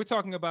define it. So we're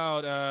talking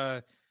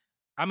about.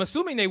 I'm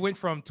assuming they went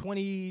from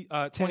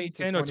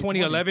 2010 or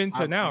 2011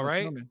 to now,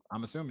 right?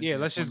 I'm assuming. Yeah,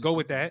 let's just go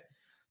with that.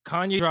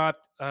 Kanye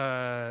dropped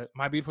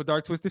My Beautiful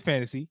Dark Twisted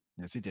Fantasy.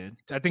 Yes, he did.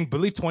 I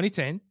believe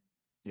 2010.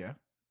 Yeah.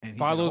 And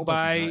followed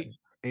by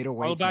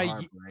 808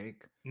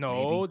 Heartbreak.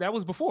 No, maybe. That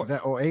was before. Was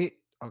that 08?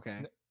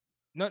 Okay.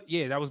 No,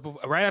 yeah, that was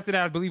before. Right after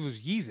that, I believe it was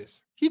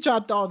Yeezus. He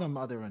dropped all them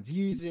other ones.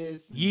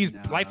 Yeezus.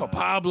 Life of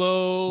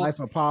Pablo.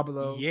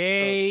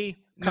 Yay.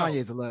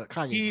 Kanye's a little.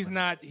 He's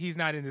not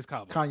in this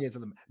column. Kanye's a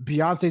little.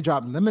 Beyonce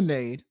dropped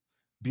Lemonade.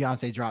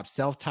 Beyonce dropped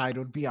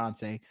self-titled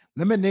Beyonce.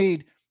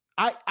 Lemonade,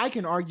 I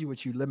can argue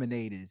with you.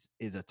 Lemonade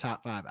is a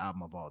top 5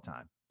 album of all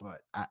time,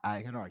 but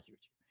I can argue with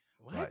you.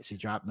 What? But she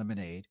dropped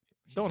Lemonade.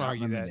 Don't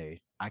argue Lemonade.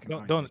 that. I can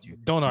don't argue with you.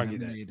 Don't argue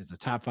Lemonade is a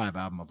top 5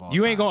 album of all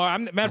you time. Ain't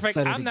gonna. Matter of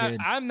fact,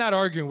 I'm not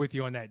arguing with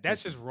you on that.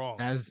 That's just wrong.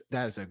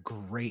 That's a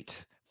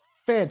great,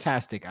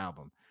 fantastic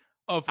album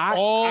of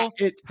all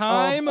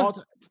time.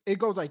 It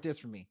goes like this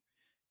for me.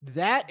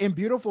 That and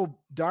Beautiful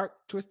Dark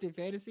Twisted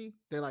Fantasy,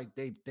 they're like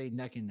they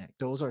neck and neck.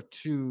 Those are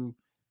two,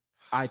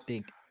 I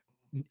think,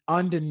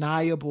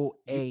 undeniable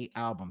A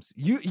albums.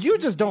 You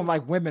just don't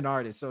like women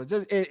artists, so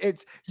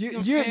it's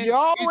you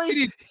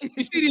always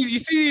you see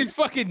these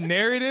fucking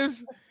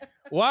narratives.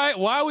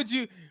 Why would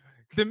you?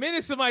 The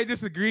minute somebody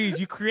disagrees,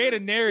 you create a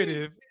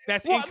narrative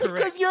that's incorrect.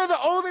 Because you're the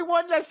only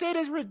one that said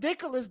it's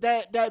ridiculous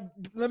that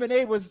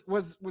Lemonade was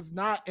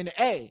not an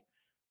A.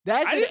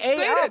 I didn't say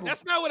that.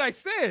 That's not what I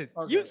said.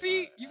 Okay, you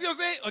see what I'm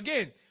saying?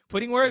 Again,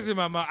 putting words in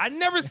my mouth. I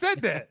never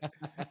said that.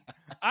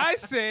 I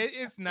said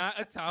it's not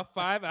a top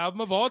 5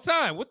 album of all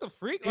time. What the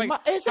freak? Like,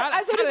 I said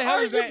it's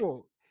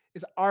arguable.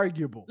 It's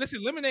arguable.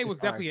 Listen, Lemonade was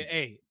definitely an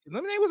A.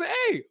 Lemonade was an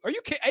A. Are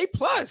you kidding? A+.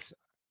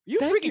 You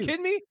freaking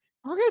kidding me?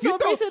 Okay, so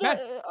throw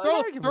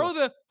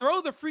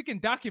the freaking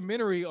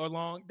documentary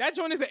along. That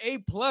joint is an A+,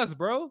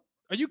 bro.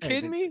 Are you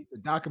kidding me? The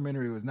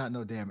documentary was not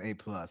no damn A+.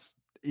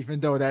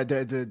 Even though that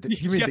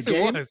you mean yes, the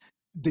game?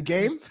 The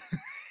game?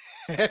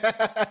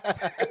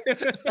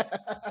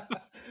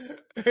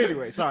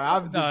 Anyway,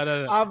 sorry,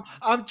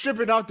 I'm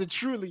tripping off the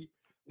truly.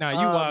 Nah, you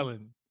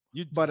wildin'.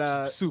 You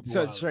super so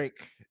wildin'.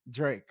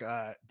 Drake.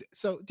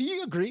 So do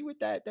you agree with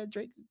that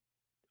Drake's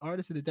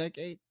artist of the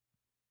decade?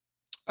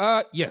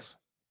 Yes,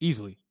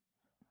 easily.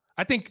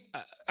 I think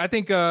I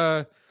don't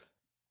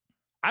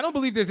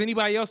believe there's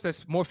anybody else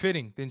that's more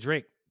fitting than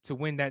Drake to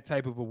win that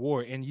type of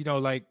award. And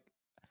like,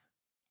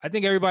 I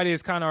think everybody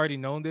has kind of already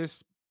known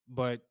this,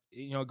 but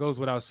it goes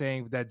without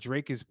saying that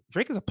Drake is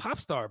a pop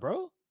star,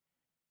 bro.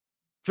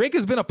 Drake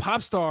has been a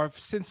pop star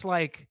since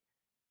like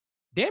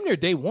damn near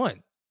day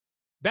one.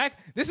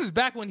 This is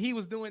back when he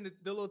was doing the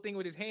little thing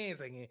with his hands,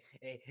 like no,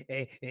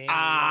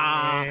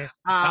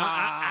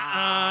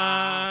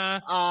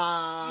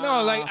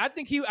 like I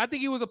think he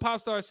was a pop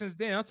star since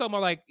then. I'm talking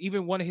about like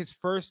even one of his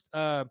first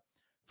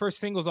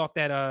singles off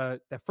that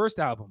first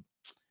album,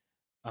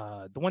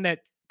 the one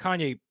that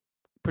Kanye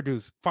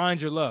produced,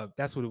 "Find Your Love."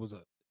 That's what it was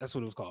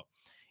called.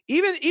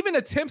 Even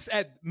attempts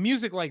at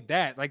music like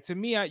that, like to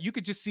me, you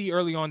could just see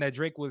early on that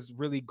Drake was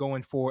really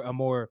going for a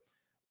more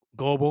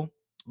global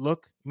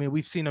look. I mean,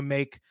 we've seen him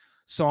make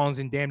songs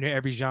in damn near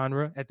every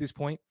genre at this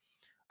point.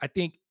 I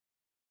think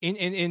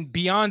in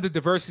beyond the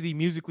diversity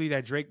musically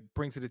that Drake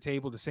brings to the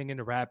table, the singing,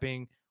 the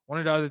rapping, one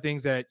of the other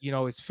things that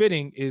is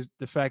fitting is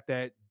the fact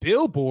that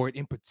Billboard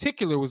in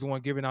particular was the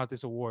one giving out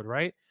this award,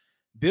 right?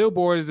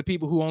 Billboard is the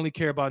people who only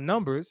care about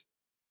numbers.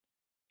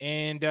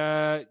 And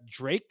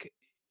Drake,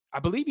 I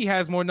believe he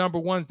has more number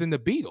ones than the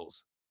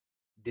Beatles.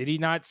 Did he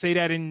not say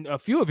that in a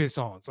few of his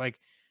songs? Like,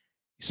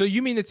 so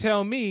you mean to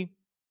tell me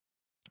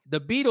the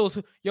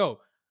Beatles,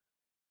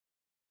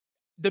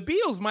 the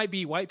Beatles might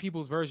be white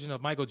people's version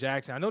of Michael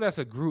Jackson. I know that's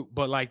a group,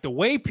 but like the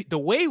way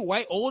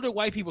older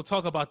white people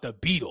talk about the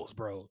Beatles,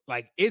 bro,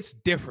 like it's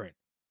different.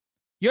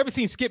 You ever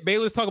seen Skip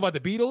Bayless talk about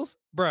the Beatles,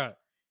 bro?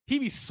 He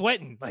be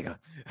sweating like,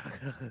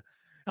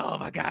 oh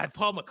my God,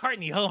 Paul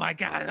McCartney. Oh my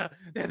God,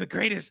 they're the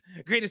greatest.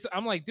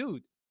 I'm like,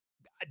 dude,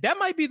 that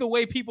might be the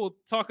way people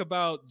talk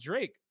about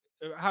Drake.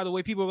 How the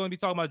way people are going to be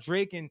talking about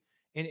Drake and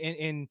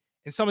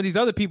some of these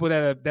other people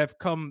that have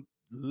come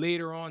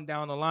later on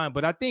down the line.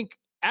 But I think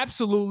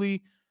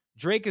absolutely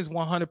Drake is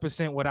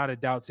 100% without a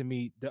doubt to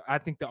me. I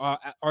think the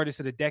artist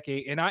of the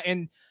decade, and I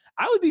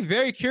would be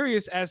very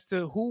curious as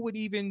to who would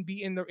even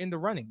be in the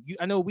running.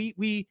 I know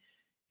you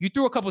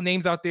threw a couple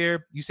names out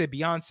there. You said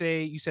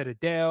Beyonce, you said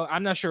Adele.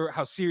 I'm not sure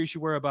how serious you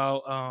were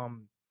about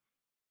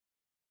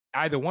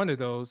either one of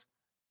those.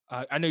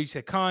 I know you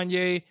said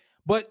Kanye,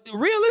 but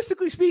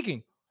realistically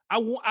speaking,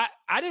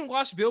 I didn't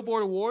watch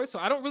Billboard Awards, so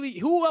I don't really.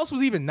 Who else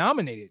was even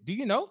nominated? Do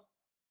you know?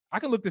 I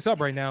can look this up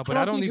right now, but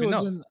I don't even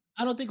know.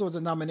 I don't think it was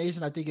a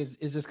nomination. I think it's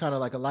just kind of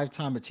like a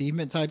lifetime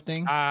achievement type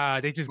thing.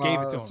 They just gave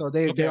it to him. So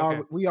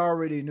we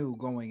already knew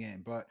going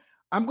in, but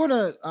I'm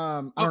gonna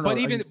but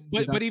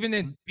even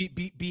then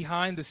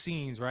behind the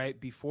scenes, right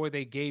before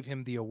they gave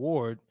him the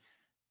award,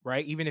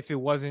 right, even if it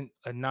wasn't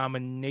a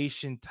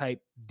nomination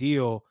type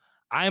deal,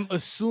 I'm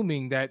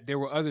assuming that there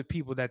were other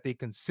people that they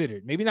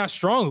considered, maybe not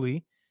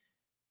strongly,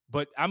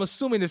 but I'm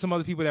assuming there's some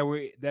other people that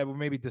were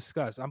maybe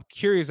discussed. I'm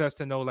curious as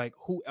to know like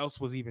who else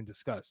was even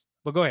discussed.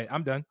 But go ahead,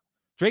 I'm done.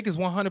 Drake is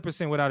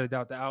 100% without a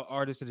doubt the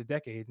artist of the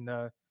decade,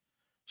 and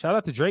shout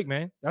out to Drake,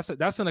 man.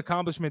 That's an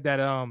accomplishment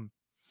that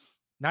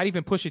not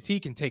even Pusha T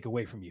can take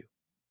away from you.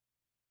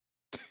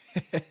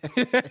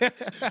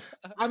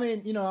 I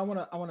mean, I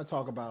want to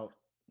talk about,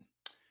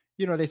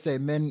 they say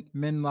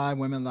men lie,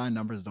 women lie,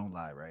 numbers don't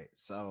lie, right?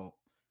 So,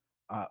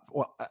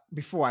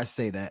 before I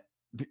say that,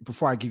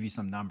 before I give you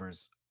some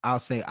numbers, I'll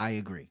say I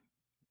agree,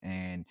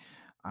 and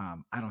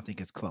I don't think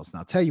it's close. And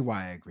I'll tell you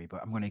why I agree,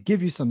 but I'm going to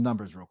give you some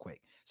numbers real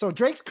quick. So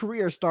Drake's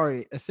career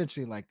started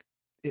essentially like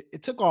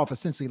it took off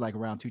essentially like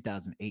around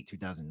 2008,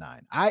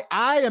 2009.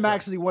 I am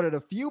actually one of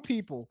the few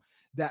people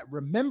that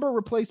remember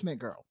Replacement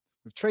Girl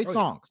with Trey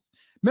Songz.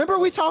 Remember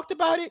we talked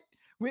about it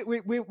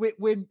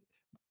when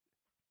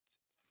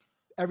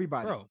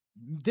everybody,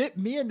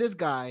 me and this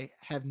guy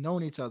have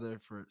known each other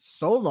for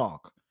so long.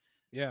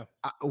 Yeah,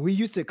 I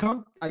used to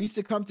come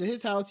to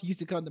his house. He used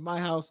to come to my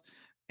house,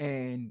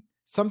 and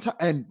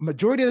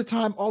majority of the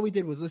time, all we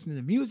did was listen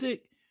to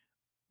music,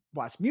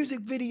 watch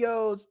music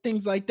videos,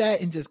 things like that,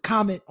 and just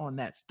comment on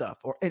that stuff.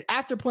 And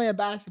after playing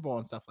basketball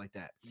and stuff like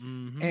that.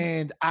 Mm-hmm.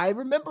 And I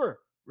remember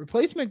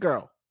Replacement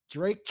Girl,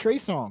 Trey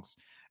Songz,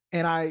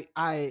 and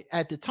I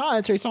at the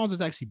time Trey Songz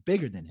was actually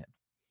bigger than him.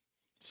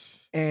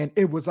 And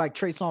it was like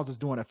Trey Songz was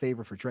doing a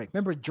favor for Drake.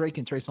 Remember Drake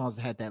and Trey Songz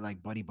had that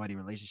like buddy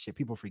relationship.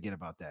 People forget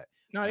about that.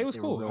 No, it was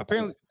cool.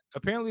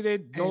 Apparently they're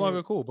no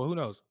longer cool, but who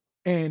knows?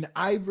 And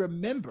I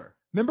remember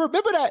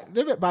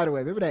that. By the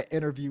way, remember that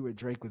interview where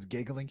Drake was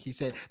giggling? They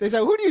said,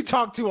 "Who do you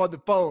talk to on the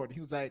phone?"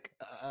 He was like,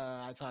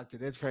 "I talked to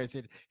this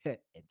person and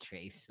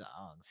Trey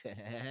Songz."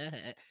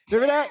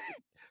 Remember that?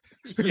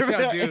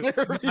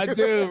 I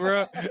do,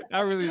 bro.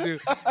 I really do.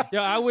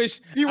 Yo, I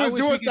wish he was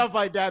doing stuff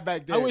like that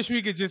back then. I wish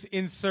we could just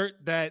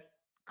insert that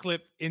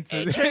clip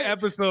into the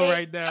episode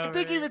right now. I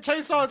think even Trey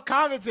Songz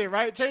commented,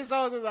 right? Trey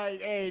Songz was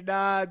like, "Hey,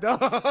 nah, dog."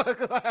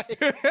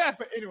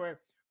 But anyway,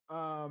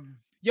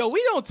 yo,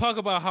 we don't talk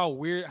about how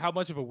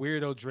much of a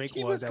weirdo Drake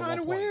was. He was kind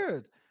of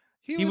weird.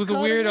 He was a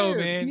weirdo,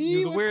 man.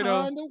 He was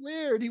kind of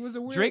weird. He was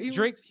a weird.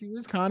 Drake. He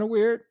was kind of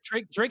weird.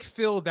 Drake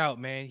filled out,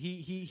 man.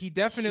 He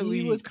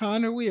definitely. He was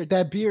kind of weird.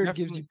 That beard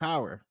gives you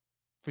power,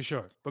 for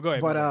sure. But go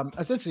ahead. But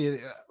essentially,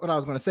 what I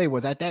was going to say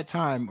was at that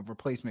time of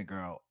Replacement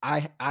Girl,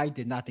 I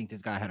did not think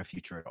this guy had a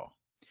future at all.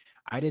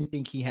 I didn't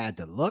think he had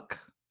the look.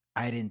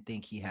 I didn't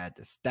think he had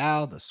the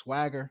style, the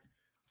swagger.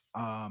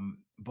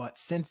 But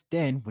since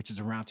then, which is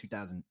around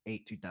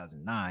 2008,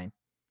 2009,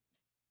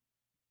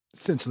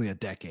 essentially a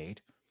decade,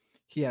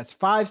 he has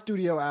 5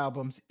 studio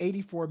albums,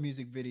 84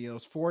 music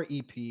videos, 4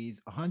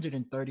 EPs,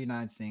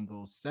 139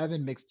 singles,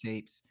 7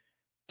 mixtapes,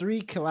 3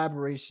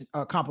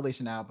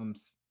 compilation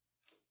albums,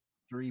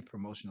 3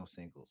 promotional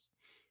singles.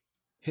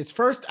 His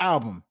first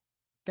album,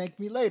 Thank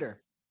Me Later,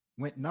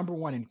 went number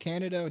 1 in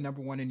Canada,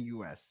 number 1 in the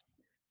US.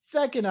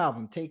 Second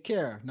album, Take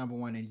Care, number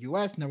 1 in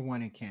US, number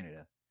 1 in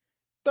Canada.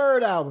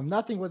 Third album,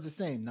 Nothing Was the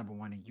Same, number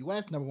 1 in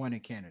US, number 1 in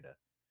Canada.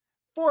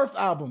 Fourth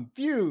album,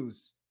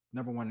 Views,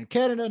 number 1 in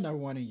Canada, number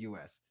 1 in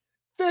US.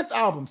 Fifth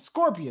album,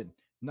 Scorpion,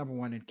 number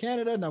 1 in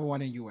Canada, number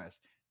 1 in US.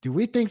 Do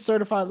we think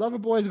Certified Lover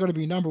Boy is going to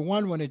be number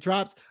 1 when it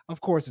drops?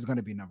 Of course it's going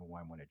to be number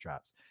 1 when it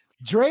drops.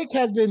 Drake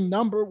has been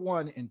number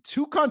 1 in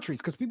 2 countries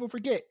because people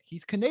forget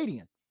he's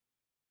Canadian.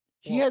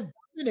 He has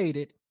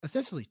dominated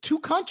essentially 2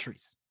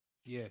 countries.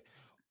 Yeah.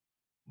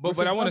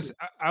 But I want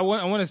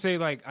to say,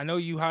 like, I know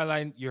you're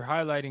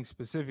highlighting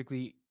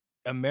specifically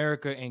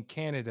America and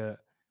Canada,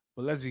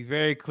 but let's be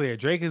very clear.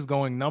 Drake is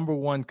going number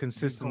 1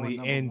 consistently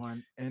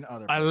in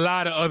a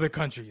lot of other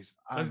countries.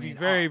 Let's be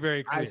very,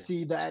 very clear. I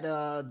see that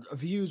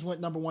Views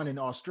went number 1 in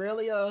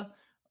Australia.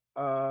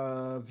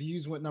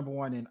 Views went number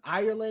 1 in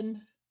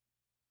Ireland.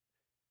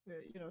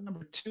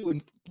 Number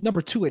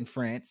 2 in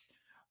France.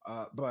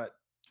 But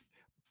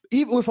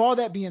even with all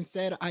that being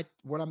said,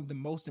 what I'm the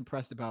most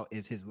impressed about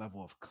is his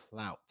level of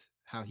clout,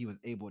 how he was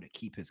able to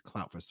keep his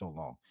clout for so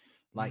long.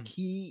 Like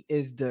he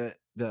is the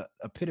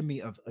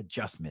epitome of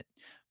adjustment.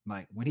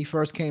 Like when he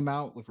first came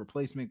out with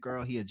Replacement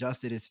Girl, he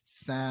adjusted his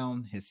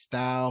sound, his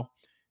style,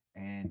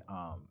 and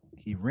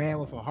he ran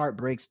with a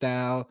heartbreak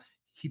style.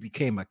 He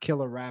became a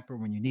killer rapper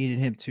when you needed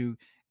him to,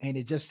 and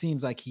it just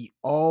seems like he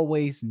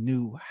always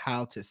knew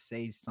how to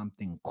say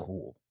something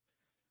cool.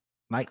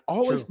 Like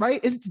always,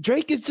 right?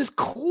 Drake is just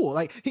cool.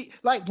 Like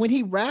when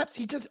he raps,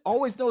 he just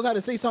always knows how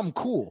to say something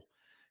cool.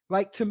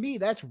 Like to me,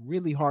 that's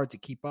really hard to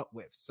keep up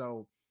with.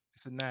 So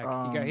it's a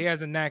knack. He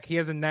has a knack. He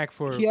has a knack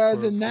for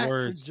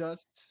words.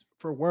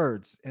 For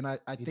words. And I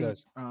think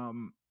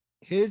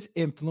his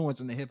influence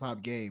in the hip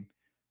hop game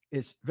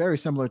is very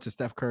similar to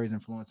Steph Curry's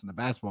influence in the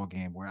basketball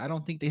game, where I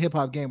don't think the hip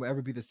hop game will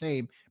ever be the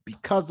same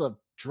because of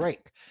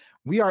Drake.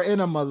 We are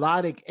in a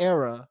melodic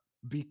era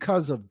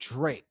because of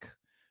Drake.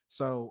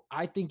 So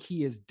I think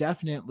he is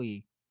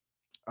definitely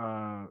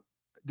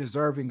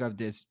deserving of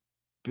this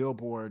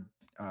Billboard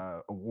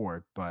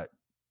award, but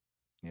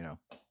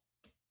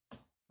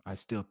I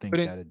still think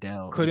that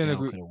Adele could have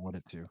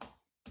wanted to.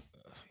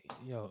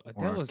 Yo,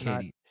 Adele was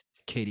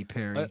Katy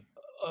Perry.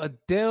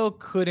 Adele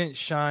couldn't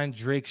shine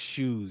Drake's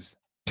shoes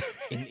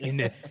in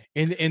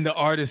the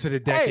Artist of the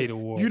Decade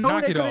award. You know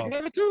they could have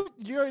gave it to?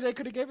 They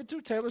could have gave it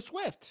to Taylor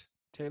Swift.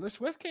 Taylor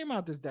Swift came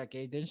out this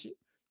decade, didn't she?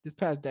 This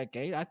past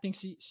decade, I think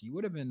she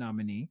would have been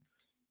nominee.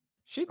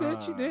 She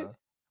did. She did.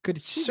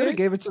 Should have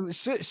gave it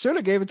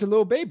to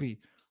Lil Baby.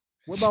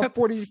 What about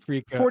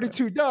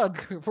 42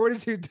 Doug?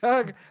 42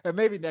 Doug, and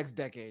maybe next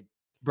decade.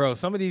 Bro,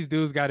 some of these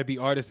dudes got to be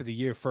Artist of the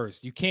Year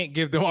first. You can't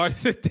give them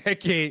Artist of the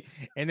Decade,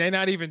 and they're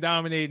not even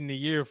dominating the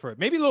year first.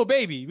 Maybe Lil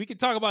Baby. We could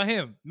talk about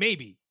him.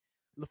 Maybe.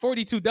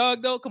 42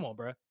 Doug, though. Come on,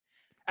 bro.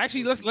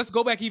 Actually, let's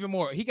go back even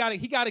more. He got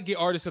to get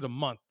artist of the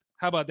month.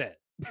 How about that?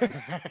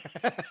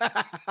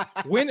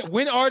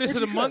 win artist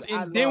of the month,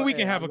 and then we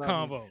can have a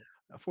convo.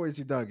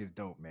 42 Dugg is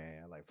dope,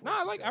 man.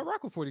 I like. I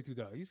rock with 42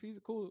 Dugg. He's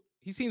cool.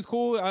 He seems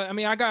cool. I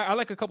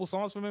like a couple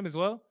songs from him as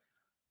well.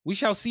 We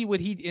shall see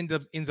what he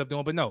ends up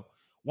doing. But no,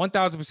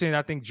 1000%.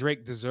 I think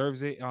Drake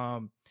deserves it.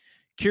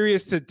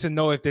 Curious to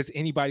know if there's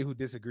anybody who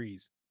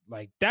disagrees.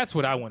 Like that's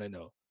what I want to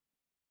know.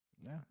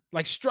 Yeah.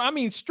 Like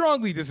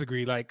strongly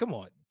disagree. Like come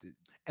on.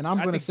 And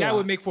I think that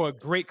would make for a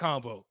great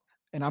combo.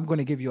 And I'm going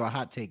to give you a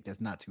hot take that's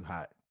not too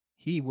hot.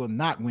 He will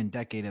not win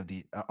decade of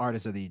the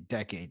artist of the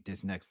decade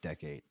this next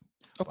decade.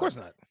 Of course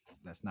not.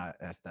 That's not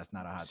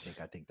a hot take.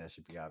 I think that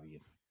should be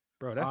obvious.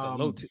 Bro, that's a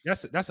low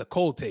that's a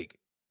cold take.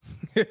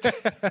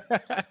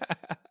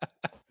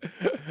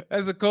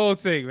 That's a cold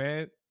take,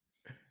 man.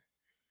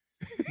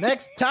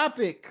 Next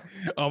topic.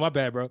 Oh, my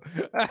bad, bro.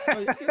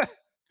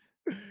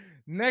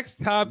 Next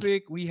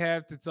topic we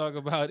have to talk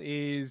about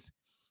is,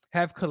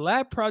 have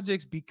collab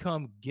projects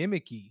become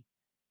gimmicky?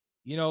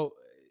 You know,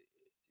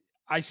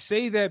 I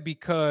say that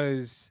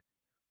because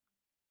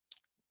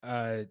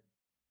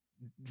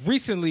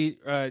recently,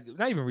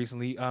 not even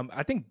recently,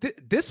 I think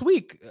this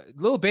week,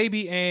 Lil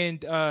Baby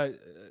and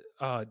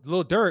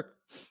Lil Durk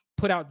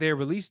put out their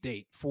release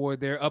date for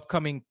their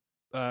upcoming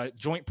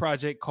joint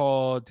project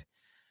called, I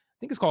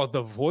think it's called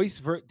The Voice.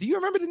 Do you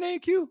remember the name,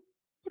 Q?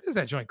 What is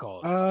that joint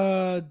called?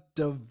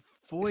 The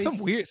Voice.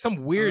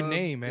 Some weird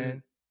name,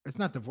 man. It's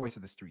not The Voice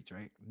of the Streets,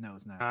 right? No,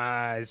 it's not.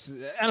 I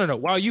don't know.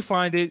 While you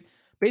find it,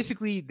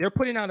 basically they're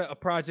putting out a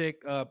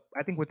project. I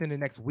think within the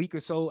next week or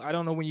so. I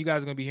don't know when you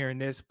guys are gonna be hearing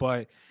this,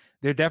 but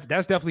that's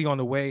definitely on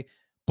the way.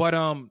 But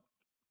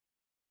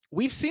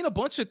we've seen a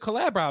bunch of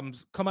collab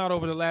albums come out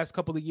over the last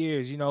couple of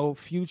years. You know,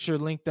 Future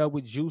linked up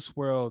with Juice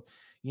WRLD.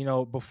 You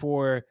know,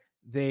 before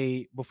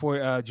Juice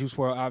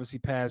WRLD obviously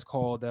passed,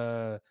 called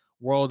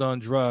World on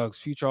Drugs.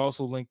 Future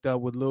also linked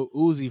up with Lil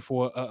Uzi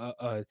for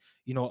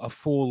a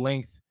full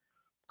length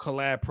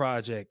collab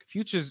project.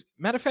 Future's,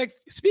 matter of fact,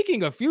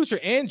 speaking of Future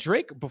and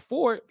Drake,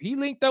 before he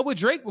linked up with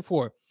Drake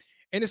before,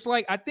 and it's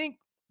like, I think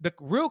the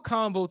real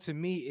combo to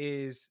me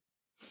is,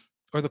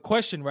 or the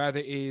question rather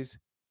is,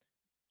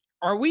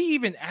 are we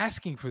even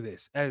asking for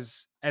this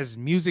as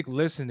music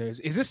listeners?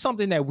 Is this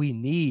something that we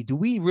need? Do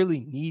we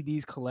really need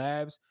these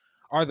collabs?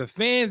 Are the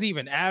fans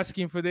even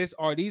asking for this?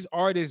 Are these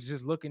artists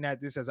just looking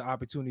at this as an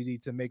opportunity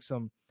to make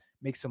some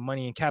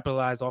money and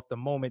capitalize off the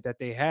moment that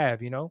they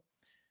have? You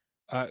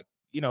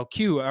know,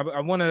 Q, I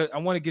want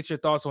to get your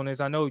thoughts on this.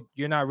 I know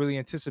you're not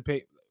really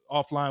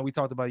offline. We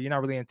talked about you're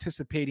not really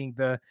anticipating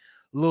the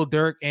Lil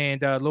Durk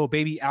and Lil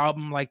Baby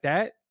album like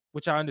that,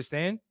 which I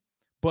understand.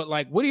 But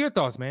like, what are your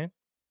thoughts, man?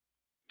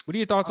 What are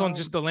your thoughts on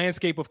just the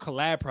landscape of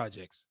collab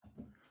projects?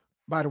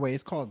 By the way,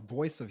 it's called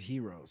Voice of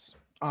Heroes.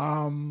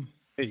 There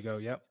you go.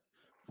 Yep.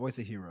 Voice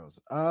of Heroes.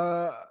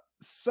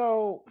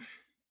 So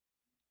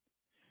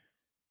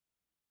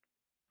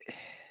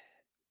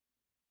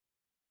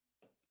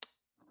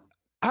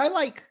I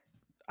like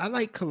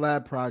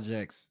collab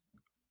projects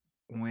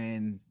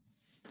when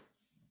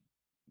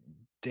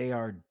they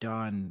are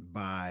done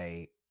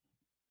by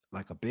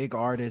like a big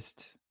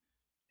artist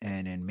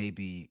and then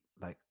maybe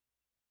like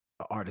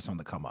an artist on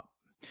the come up.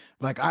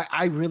 Like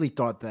I really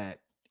thought that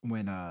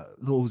when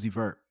Lil Uzi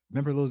Vert,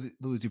 remember Lil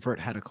Uzi Vert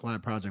had a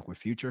collab project with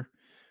Future?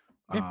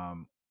 Yeah.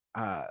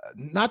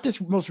 Not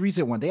this most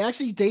recent one. They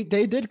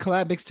did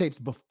collab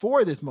mixtapes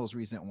before this most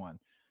recent one.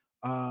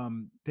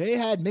 They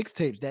had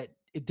mixtapes that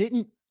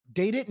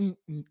they didn't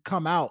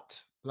come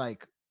out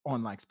like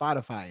on like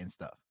Spotify and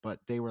stuff, but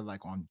they were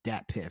like on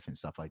Dat Piff and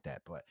stuff like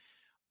that. But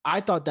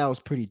I thought that was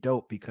pretty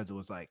dope because it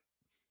was like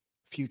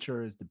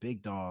Future is the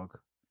big dog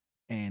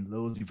and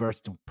Lil Uzi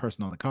Vert's the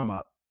person on the come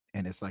up,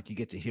 and it's like you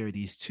get to hear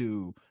these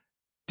two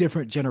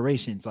different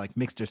generations like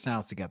mix their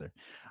sounds together.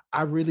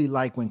 I really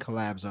like when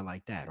collabs are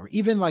like that, or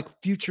even like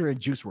Future and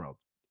Juice WRLD.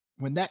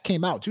 When that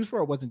came out, Juice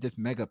WRLD wasn't this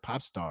mega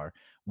pop star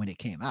when it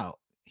came out.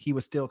 He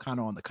was still kind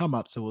of on the come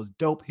up, so it was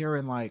dope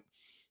hearing like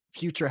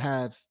Future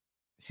have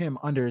him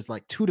under his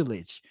like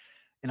tutelage,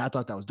 and I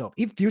thought that was dope.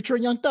 Even Future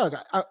and Young Thug,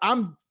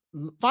 I'm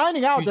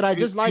finding out that I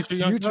just like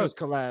Future's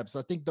collabs.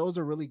 I think those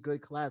are really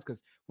good collabs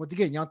because once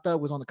again, Young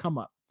Thug was on the come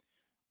up.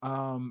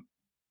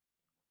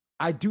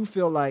 I do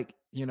feel like,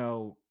 you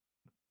know,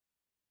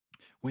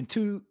 when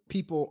two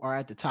people are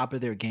at the top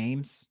of their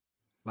games,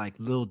 like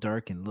Lil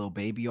Durk and Lil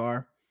Baby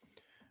are,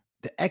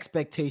 the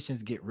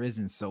expectations get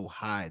risen so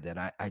high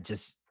that I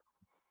just,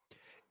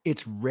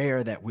 it's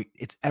rare that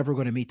it's ever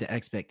going to meet the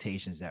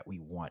expectations that we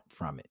want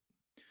from it.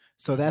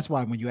 So that's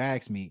why when you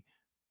ask me,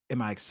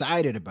 am I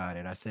excited about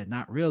it? I said,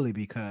 not really,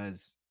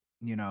 because,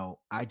 you know,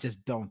 I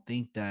just don't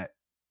think that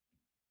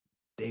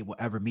they will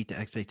ever meet the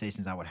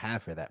expectations I would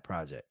have for that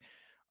project.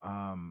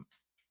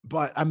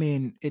 But I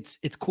mean, it's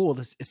cool.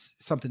 It's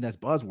something that's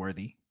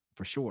buzzworthy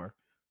for sure,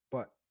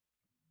 but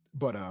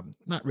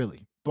not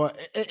really. But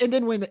and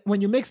then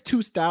when you mix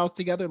two styles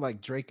together,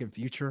 like Drake and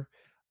Future,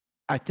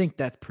 I think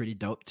that's pretty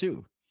dope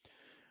too.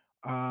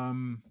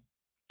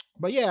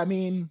 But yeah, I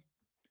mean,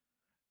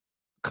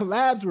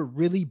 collabs were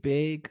really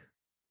big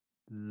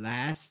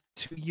last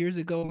 2 years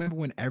ago. Remember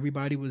when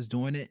everybody was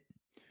doing it?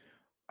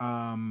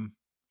 And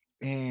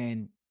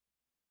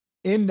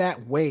in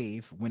that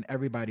wave, when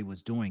everybody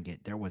was doing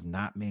it, there was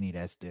not many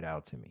that stood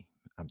out to me.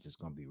 I'm just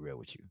gonna be real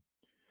with you.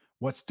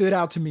 What stood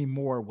out to me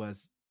more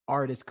was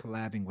artists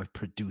collabing with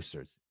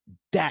producers.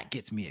 That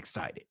gets me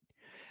excited.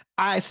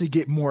 I actually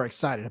get more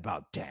excited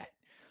about that.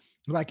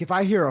 Like if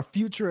I hear a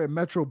Future and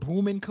Metro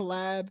Boomin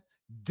collab,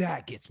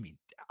 that gets me.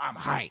 I'm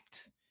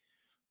hyped.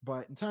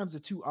 But in terms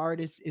of two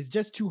artists, it's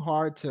just too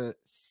hard to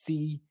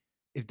see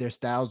if their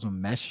styles will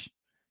mesh.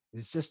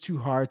 It's just too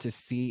hard to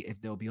see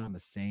if they'll be on the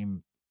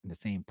same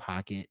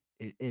pocket.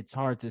 It's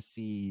hard to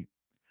see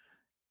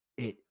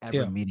it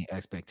ever meeting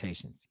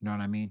expectations. You know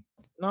what I mean?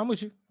 No, I'm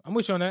with you. I'm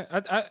with you on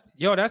that.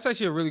 Yo, that's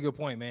actually a really good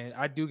point, man.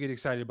 I do get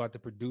excited about the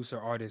producer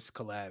artist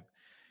collab.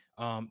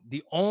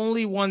 The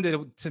only one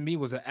that to me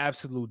was an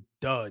absolute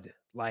dud.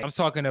 Like I'm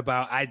talking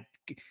about, I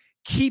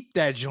keep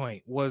that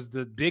joint was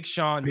the Big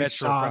Sean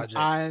Metro project.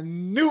 I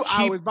knew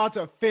I was about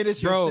to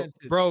finish your sentence.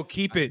 Bro,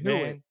 keep it,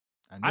 man.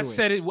 I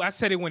said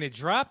it when it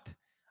dropped.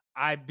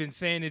 I've been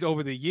saying it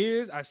over the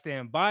years. I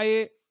stand by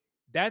it.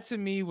 That to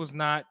me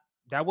wasn't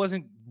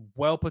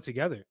well put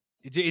together.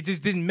 It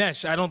just didn't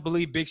mesh. I don't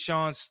believe Big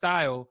Sean's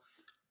style,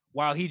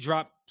 while he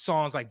dropped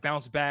songs like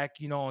Bounce Back,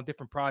 on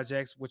different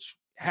projects, which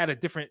had a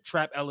different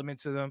trap element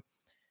to them.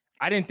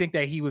 I didn't think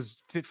that he was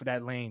fit for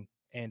that lane.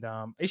 And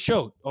it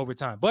showed over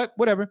time. But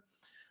whatever.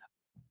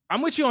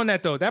 I'm with you on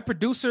that, though. That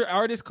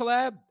producer-artist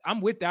collab,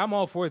 I'm with that. I'm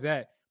all for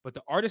that. But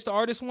the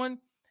artist-to-artist one,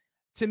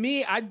 to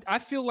me, I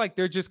feel like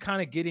they're just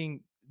kind of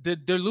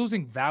they're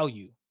losing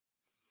value.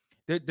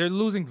 They're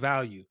losing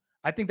value.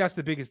 I think that's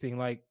the biggest thing.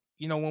 Like,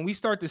 when we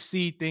start to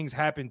see things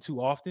happen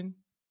too often,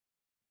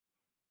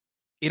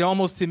 it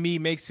almost to me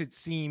makes it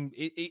seem,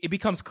 it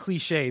becomes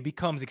cliche. It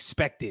becomes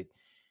expected.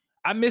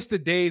 I miss the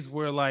days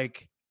where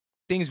like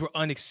things were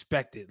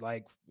unexpected.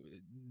 Like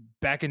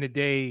back in the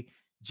day,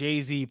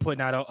 Jay-Z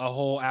putting out a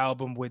whole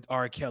album with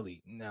R.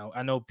 Kelly. Now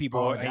I know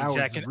people ain't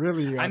jacking.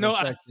 Really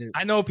unexpected.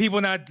 I know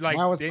people not like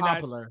that was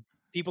popular.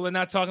 People are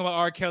not talking about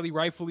R. Kelly,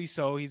 rightfully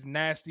so. He's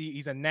nasty.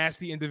 He's a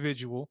nasty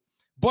individual.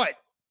 But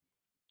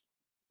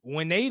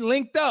when they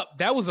linked up,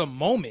 that was a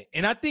moment.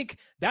 And I think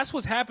that's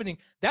what's happening.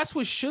 That's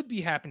what should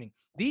be happening.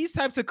 These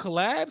types of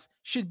collabs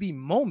should be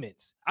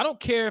moments. I don't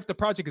care if the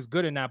project is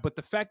good or not, but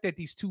the fact that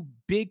these two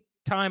big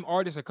time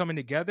artists are coming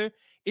together,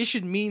 it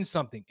should mean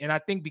something. And I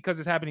think because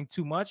it's happening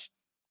too much,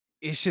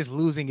 it's just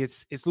losing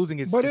its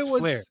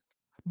flair.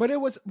 But it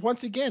was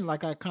once again,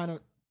 like I kind of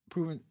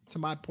proven to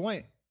my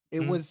point,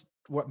 it was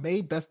what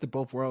made Best of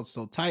Both Worlds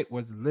so tight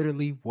was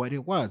literally what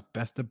it was.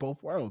 Best of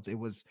both worlds. It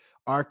was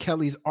R.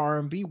 Kelly's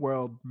R&B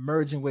world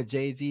merging with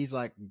Jay-Z's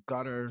like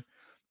gutter,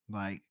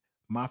 like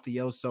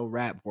mafioso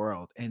rap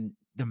world. And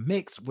the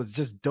mix was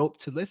just dope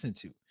to listen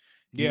to.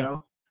 You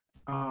know?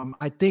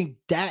 I think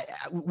that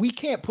we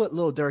can't put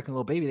Lil Durk and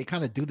Lil Baby. They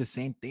kind of do the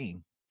same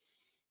thing.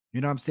 You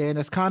know what I'm saying?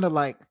 It's kind of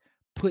like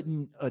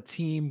putting a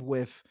team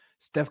with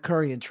Steph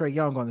Curry and Trae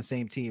Young on the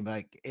same team.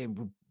 Like,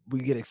 and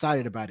we get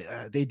excited about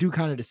it. They do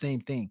kind of the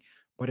same thing.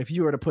 But if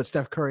you were to put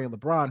Steph Curry and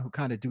LeBron, who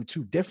kind of do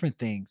two different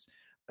things,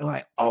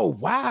 like, oh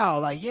wow,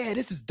 like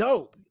this is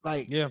dope.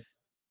 Like,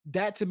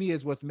 that to me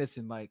is what's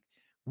missing. Like,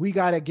 we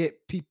got to get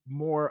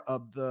more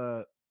of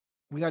the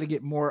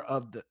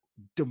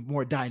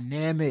more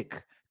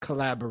dynamic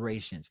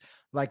collaborations.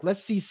 Like,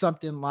 let's see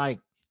something like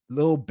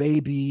Lil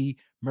Baby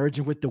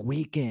merging with The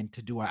Weeknd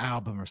to do an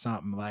album or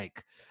something,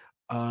 like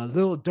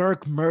Lil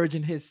Durk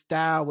merging his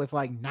style with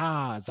like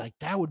Nas. Like,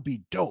 that would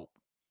be dope.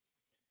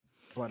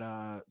 But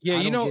I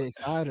don't get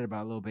excited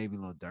about Lil Baby,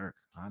 Lil Durk,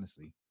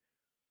 honestly.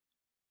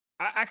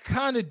 I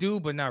kind of do,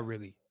 but not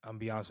really. I'm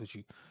be honest with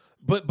you.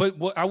 But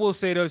what I will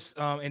say this,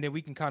 and then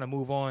we can kind of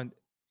move on.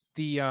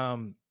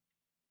 The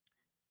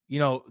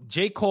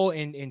J. Cole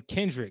and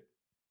Kendrick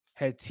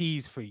had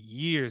teased for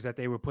years that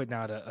they were putting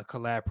out a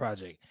collab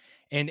project.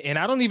 And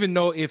I don't even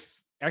know if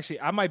actually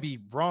I might be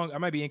wrong. I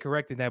might be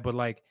incorrect in that, but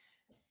like,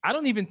 I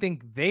don't even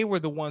think they were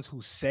the ones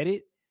who said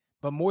it,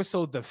 but more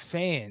so the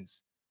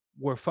fans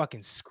were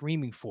fucking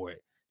screaming for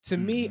it. To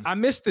me, I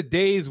miss the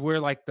days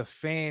where like the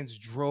fans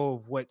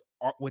drove what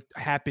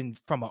happened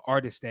from an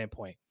artist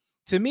standpoint.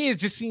 To me, it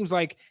just seems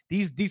like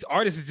these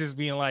artists are just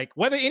being like,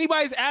 whether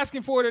anybody's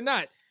asking for it or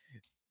not,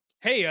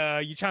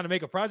 hey, you trying to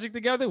make a project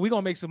together? We're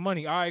gonna make some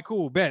money. All right,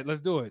 cool, bet,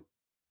 let's do it.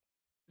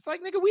 It's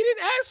like, nigga, we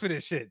didn't ask for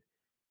this shit.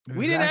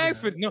 We didn't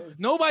ask for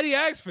nobody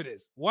asked for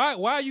this. Why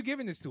are you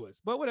giving this to us?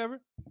 But whatever.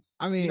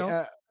 I mean,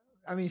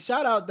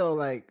 shout out though,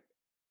 like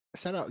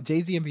shout out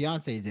Jay-Z and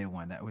Beyonce did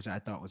one that which I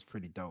thought was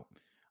pretty dope.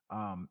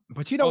 But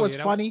what's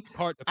funny? The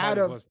part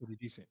was pretty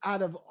decent.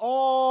 Out of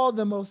all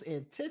the most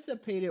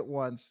anticipated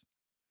ones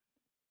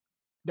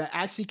that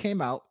actually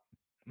came out,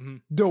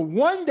 the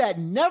one that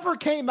never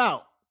came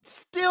out,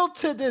 still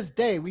to this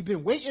day, we've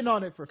been waiting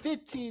on it for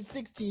 15,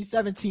 16,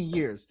 17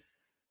 years.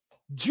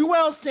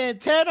 Juelz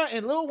Santana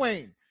and Lil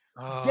Wayne.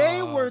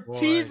 They were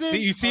teasing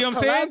you see what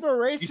I'm saying?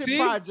 Collaboration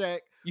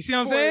project. You see what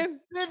I'm saying?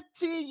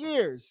 15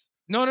 years.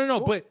 No.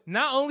 But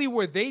not only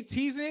were they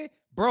teasing it,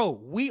 bro,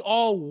 we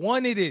all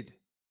wanted it.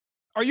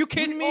 Are you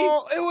kidding me?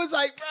 It was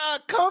like, bro,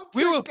 come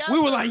together. We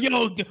were like,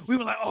 yo, we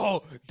were like,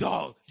 oh,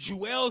 dog,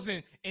 Jewels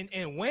and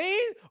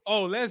Wayne.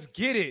 Oh, let's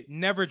get it.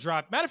 Never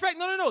dropped. Matter of fact,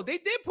 no. They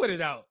did put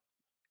it out.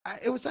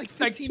 It was like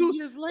 15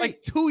 years late.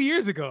 Like 2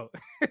 years ago.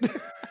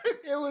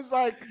 It was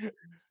like,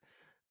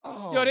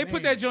 they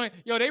put that joint.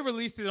 Yo, they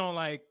released it on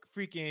like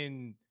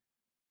freaking,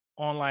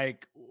 on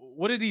like,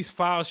 what are these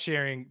file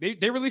sharing?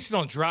 They released it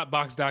on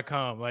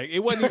Dropbox.com. Like, it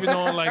wasn't even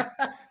on like,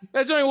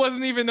 that joint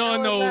wasn't even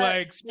on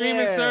like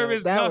streaming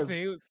service,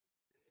 nothing.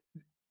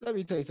 Let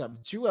me tell you something.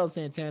 Joel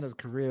Santana's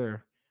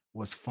career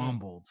was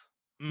fumbled.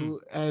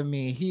 I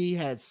mean, he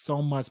had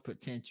so much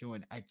potential,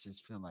 and I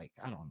just feel like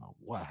I don't know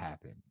what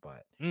happened,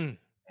 but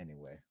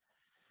anyway.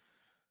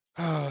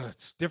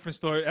 It's a different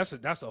story.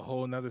 That's a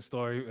whole nother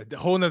story, a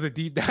whole nother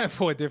deep dive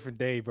for a different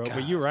day, bro.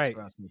 But you're right.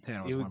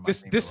 It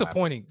was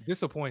disappointing,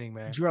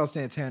 man. Joel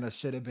Santana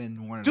should have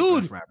been one of the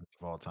best rappers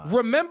of all time.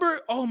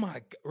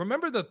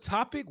 Remember the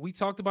topic we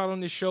talked about on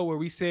this show where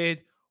we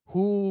said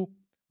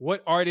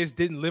what artist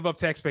didn't live up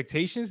to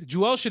expectations?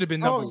 Joel should have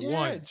been number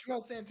one.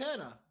 Joel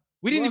Santana.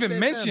 We didn't even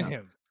mention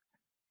him.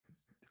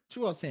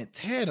 Joel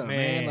Santana,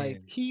 man.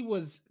 Like, he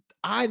was.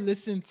 I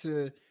listened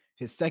to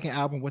his second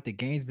album, What the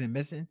Game's Been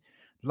Missing,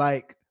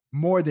 like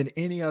more than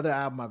any other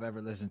album I've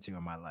ever listened to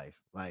in my life.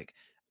 Like,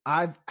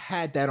 I've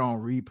had that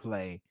on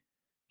replay.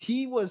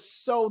 He was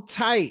so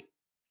tight.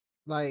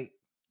 Like,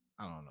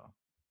 I don't know.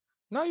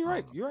 No, you're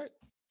right. You're right.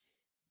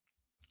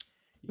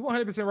 You're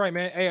 100% right,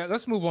 man. Hey,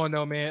 let's move on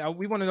though, man.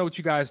 We want to know what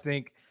you guys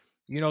think.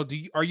 You know,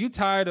 are you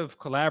tired of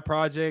collab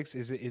projects?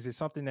 Is it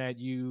something that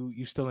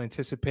you still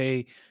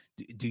anticipate?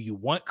 Do you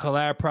want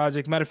collab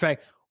projects? Matter of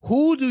fact,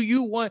 who do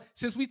you want?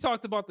 Since we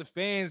talked about the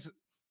fans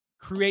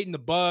creating the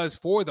buzz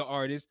for the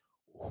artist,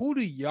 who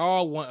do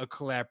y'all want a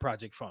collab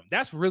project from?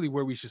 That's really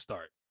where we should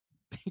start.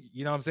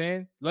 You know what I'm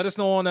saying? Let us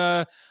know in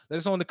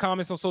the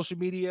comments on social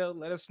media.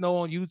 Let us know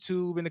on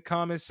YouTube in the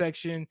comments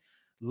section.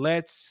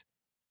 Let's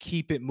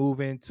keep it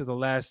moving to the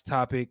last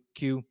topic.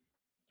 Q,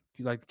 if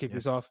you'd like to kick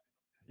this off.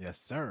 Yes,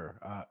 sir.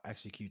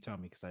 Actually, Q, tell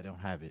me because I don't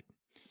have it.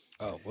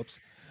 Oh, whoops.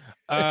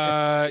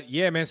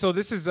 Yeah, man. So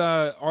this is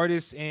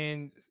artists,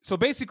 and so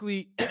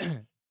basically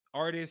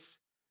artists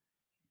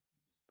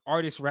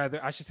rather,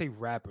 I should say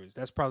rappers.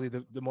 That's probably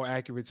the more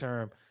accurate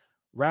term.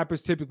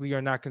 Rappers typically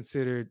are not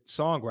considered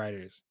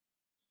songwriters.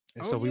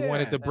 And so we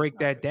wanted to break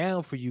that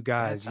down for you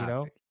guys, you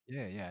know?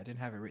 Yeah. I didn't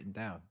have it written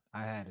down.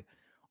 I had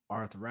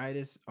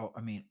arthritis.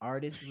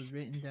 Artist was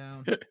written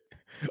down.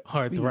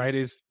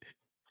 Arthritis.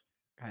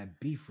 I had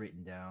beef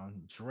written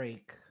down.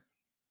 Drake.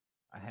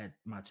 I had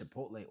my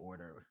Chipotle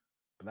order.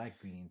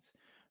 Black beans.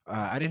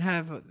 I didn't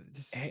have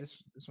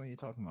this one you're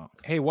talking about.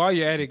 Hey, while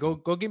you're at it, go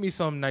get me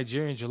some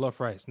Nigerian jollof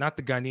rice, not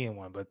the Ghanaian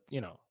one, but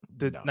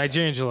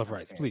Nigerian jollof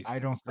rice, please. I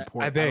don't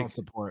support.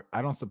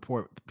 I don't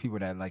support people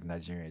that like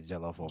Nigerian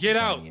jollof. Get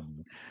out.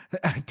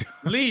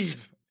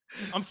 Leave.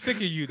 I'm sick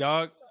of you,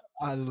 dog.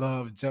 I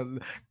love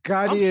jollof.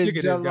 Ghanaian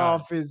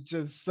jollof is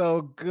just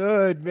so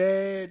good,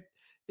 man.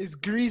 It's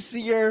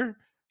greasier.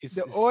 It's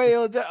just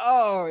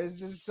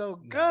so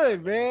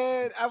good,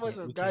 man. I want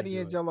some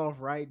Ghanaian jollof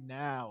right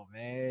now,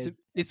 man.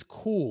 It's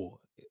cool,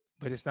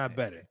 but it's not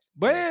better.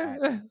 But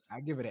I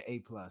give it an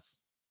A+.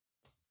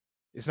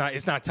 It's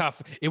not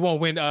tough. It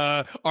won't win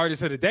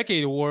Artist of the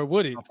Decade award,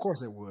 would it? Of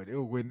course it would. It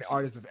would win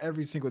Artist of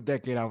every single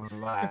decade I was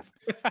alive.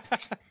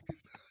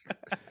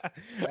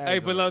 Hey,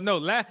 but no.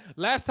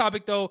 Last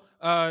topic though.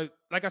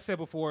 Like I said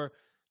before,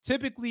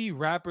 typically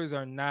rappers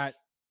are not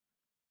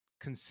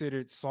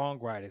considered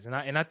songwriters,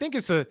 and I think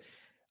it's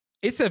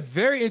a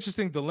very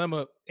interesting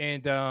dilemma.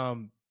 And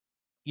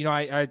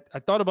I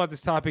thought about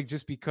this topic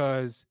just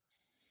because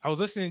I was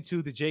listening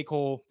to the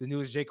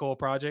newest J. Cole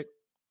project,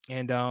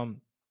 and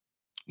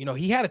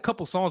he had a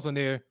couple songs on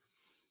there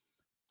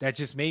that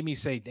just made me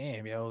say,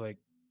 damn, like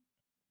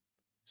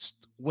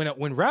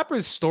when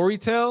rappers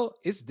storytell,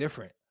 it's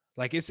different.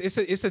 Like it's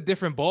a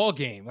different ball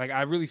game. Like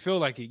I really feel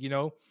like it.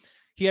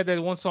 He had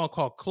that one song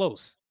called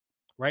Close,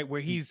 right?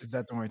 Where is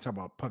that the one you're talking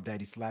about? Puff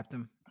Daddy slapped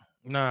him?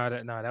 Nah,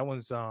 that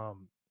one's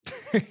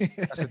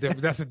that's a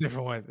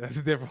different one. That's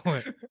a different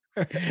one.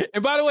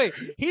 And by the way,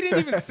 he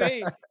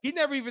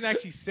never even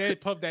actually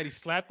said Puff Daddy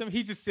slapped him.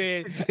 He just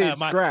said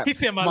my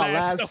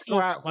last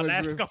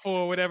scuffle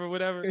or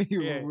whatever. He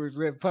was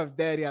with Puff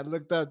Daddy. I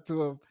looked up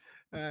to him.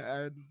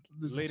 I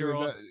later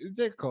on,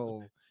 J.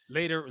 Cole.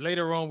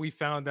 Later on, we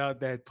found out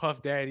that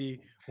Puff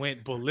Daddy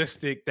went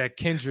ballistic. That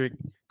Kendrick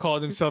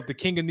called himself the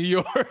King of New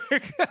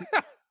York.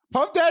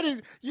 Puff Daddy,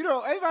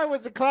 everybody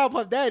wants to clown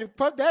Puff Daddy.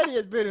 Puff Daddy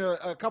has been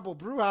a couple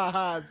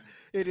brouhahas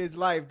in his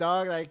life,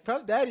 dog. Like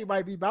Puff Daddy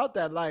might be about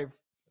that life.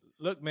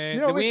 Look,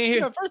 man, we ain't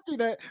here.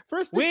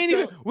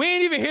 We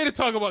ain't even here to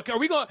talk about. Are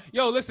we going?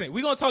 Listen,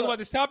 we gonna talk about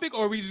this topic,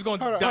 or are we just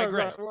gonna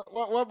digress?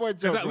 One more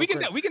joke. We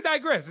can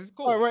digress. It's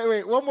cool.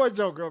 Wait. One more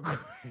joke, real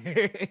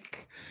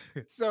quick.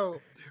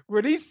 So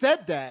when he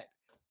said that,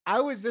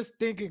 I was just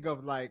thinking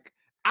of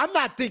I'm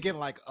not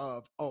thinking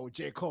of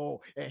J.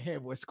 Cole and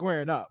him was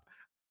squaring up.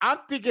 I'm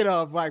thinking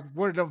of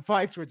one of them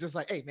fights where just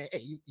hey man,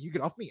 hey you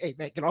get off me, hey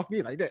man, get off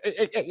me like that,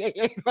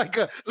 hey,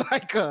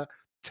 like a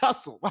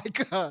tussle, like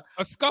a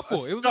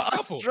scuffle. It was a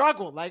scuffle.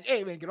 Struggle. Like,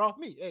 hey man, get off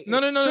me. Hey, no.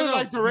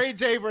 Like the Ray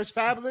J versus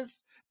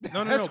Fabulous.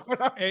 No.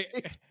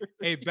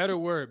 Hey, better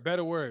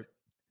word.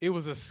 It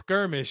was a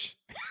skirmish.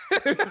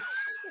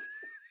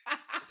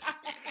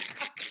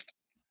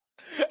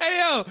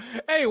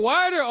 Hey,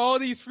 why are there all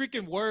these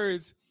freaking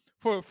words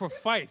for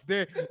fights?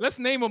 Let's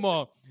name them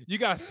all. You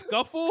got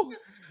scuffle.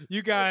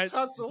 You got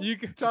tussle. You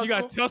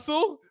got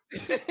tussle.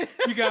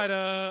 You got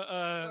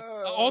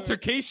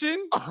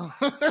altercation.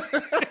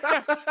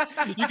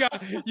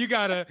 you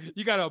got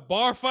a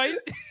bar fight.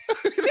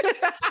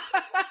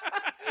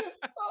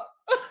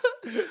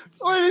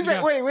 What did he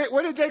say? Wait.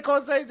 What did J.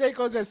 Cole say? J.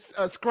 Cole says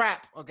a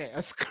scrap. Okay,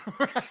 a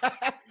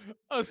scrap.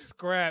 A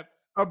scrap.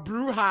 A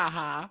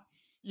brouhaha.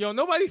 Yo,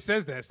 nobody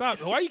says that.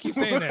 Stop. Why you keep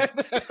saying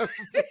that?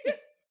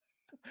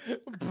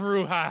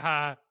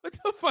 Brouhaha. What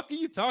the fuck are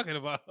you talking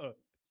about?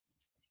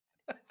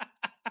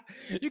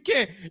 You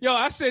can't. Yo,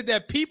 I said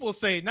that people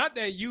say, not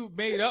that you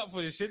made up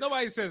for this shit.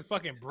 Nobody says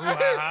fucking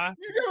brouhaha.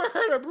 You never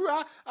heard of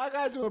brouhaha? I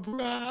got to a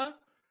brouhaha.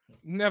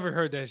 Never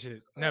heard that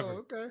shit. Never. Oh,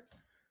 okay.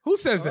 Who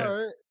says that?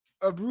 Right.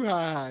 A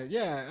brouhaha.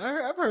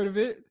 Yeah, I've heard of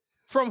it.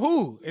 From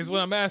who is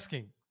what I'm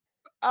asking.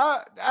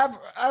 I've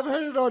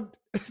heard it on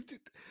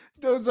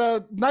those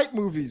night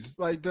movies,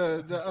 like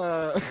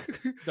the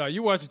No,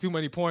 you watching too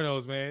many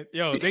pornos, man.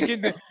 Yo, they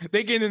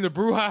getting into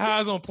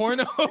brouhahas on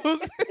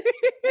pornos.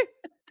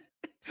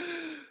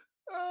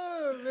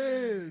 Oh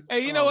man.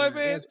 Hey, you know what,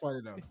 man? That's funny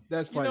though.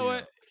 That's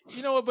funny.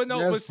 You know what? But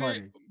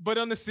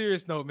on the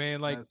serious note, man,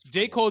 like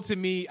J. Cole, to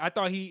me, I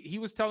thought he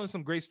was telling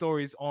some great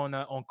stories on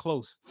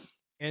Close.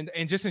 And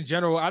just in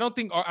general, I don't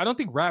think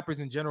rappers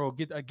in general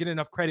get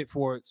enough credit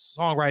for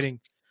songwriting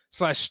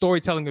 /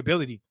 storytelling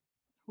ability.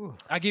 Whew.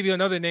 I give you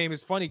another name.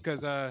 It's funny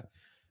because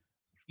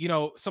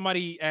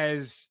somebody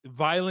as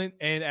violent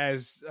and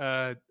as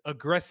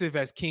aggressive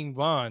as King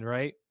Von,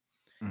 right?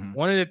 Mm-hmm.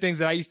 One of the things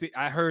that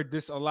I heard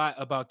this a lot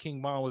about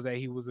King Von was that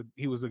he was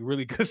a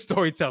really good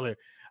storyteller.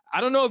 I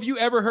don't know if you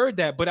ever heard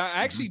that, but I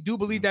actually do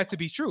believe that to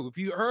be true. If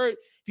you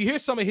hear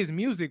some of his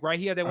music, right?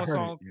 He had that one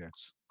song,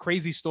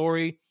 Crazy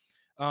Story.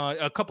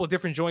 A couple of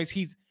different joints.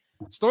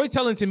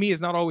 Storytelling to me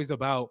is not always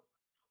about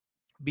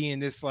being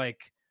this like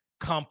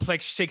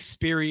complex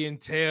Shakespearean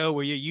tale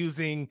where you're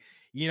using,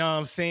 you know what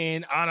I'm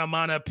saying,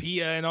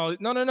 onomatopoeia and all.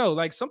 No.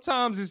 Like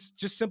sometimes it's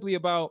just simply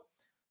about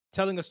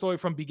telling a story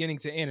from beginning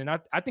to end. And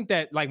I think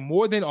that like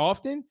more than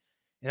often,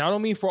 and I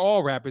don't mean for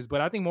all rappers,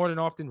 but I think more than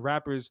often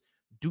rappers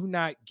do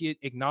not get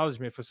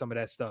acknowledgement for some of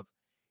that stuff.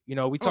 You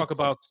know, we talk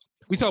about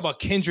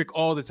Kendrick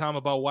all the time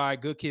about why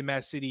Good Kid,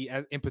 Mad City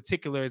in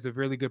particular is a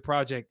really good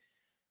project.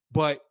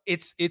 But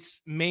it's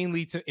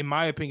mainly, in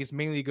my opinion, it's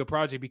mainly a good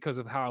project because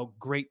of how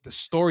great the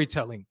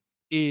storytelling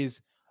is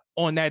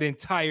on that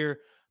entire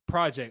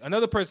project.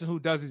 Another person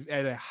who does it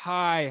at a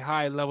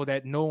high level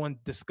that no one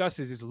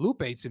discusses is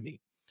Lupe to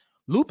me.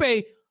 Lupe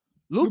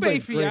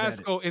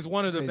Fiasco is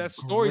one of the best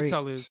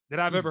storytellers that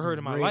I've ever heard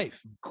in my life.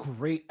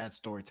 Great at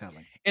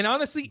storytelling. And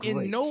honestly,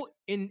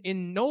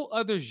 in no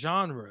other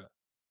genre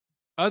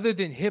other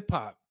than hip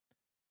hop,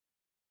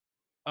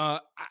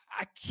 I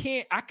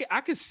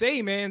could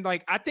say, man,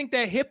 like I think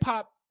that hip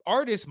hop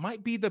artists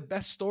might be the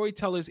best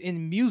storytellers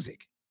in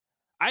music.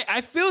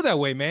 I feel that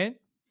way, man.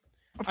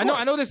 I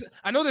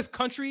know this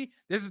country.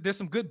 There's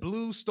some good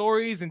blues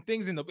stories and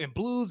things in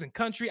blues and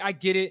country. I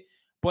get it,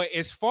 but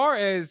as far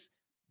as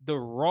the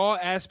raw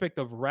aspect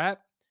of rap,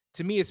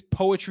 to me, it's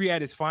poetry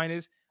at its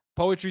finest.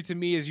 Poetry to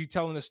me is you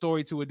telling a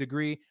story to a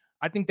degree.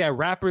 I think that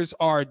rappers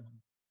are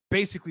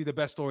basically the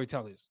best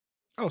storytellers.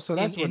 Oh, so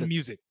that's in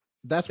music.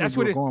 That's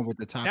where we're going with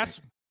the topic.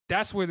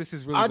 That's where this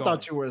is really going. I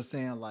thought you were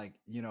saying like,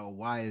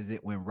 why is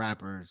it when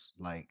rappers,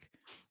 like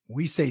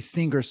we say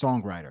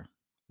singer-songwriter,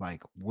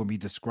 like when we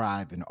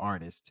describe an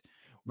artist.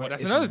 Well,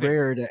 that's another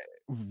thing.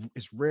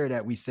 It's rare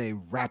that we say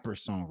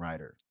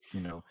rapper-songwriter,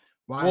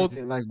 Why is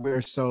it like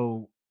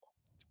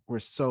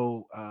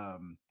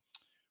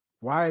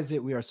why is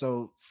it we are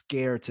so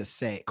scared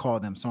to call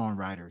them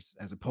songwriters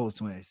as opposed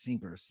to a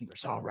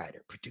singer-songwriter,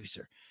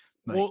 producer?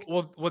 Like,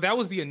 well, that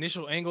was the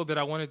initial angle that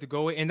I wanted to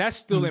go with, and that's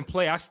still in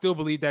play. I still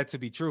believe that to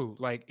be true.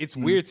 Like, it's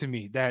weird to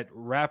me that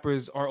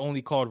rappers are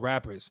only called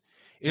rappers.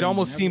 It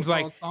almost seems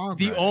like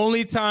the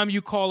only time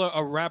you call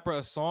a rapper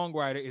a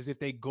songwriter is if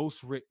they're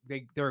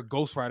a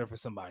ghostwriter for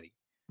somebody.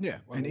 Yeah,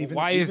 and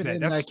why is that?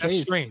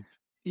 That's strange.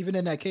 Even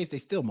in that case, they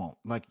still won't.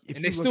 Like, if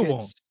they still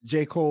won't.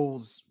 J.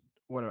 Cole's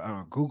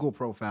Google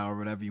profile or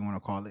whatever you want to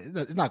call it,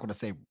 it's not going to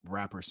say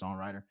rapper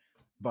songwriter,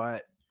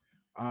 but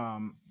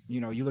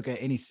you look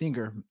at any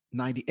singer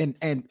 90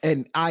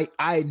 and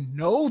I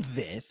know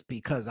this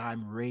because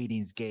I'm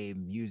ratings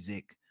game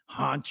music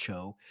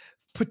honcho.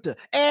 Put the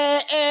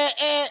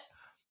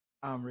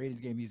ratings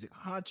game music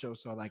honcho.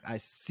 So like I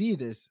see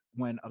this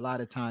when a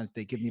lot of times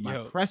they give me my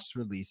press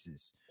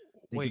releases.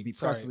 They give me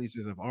press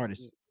releases of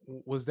artists.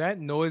 Was that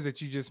noise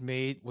that you just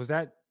made? Is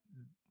that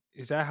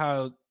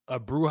how a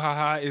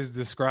brouhaha is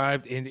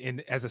described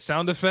in as a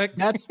sound effect?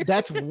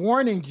 That's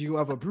warning you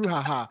of a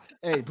brouhaha.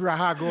 Hey,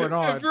 brouhaha going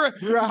on.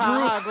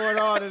 Brouhaha going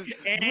on.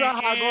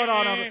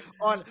 Brouhaha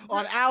going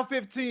on Al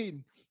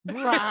 15.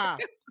 Brouhaha.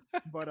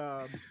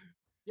 But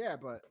yeah,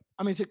 but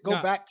I mean, to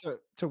go back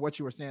to what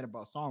you were saying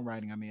about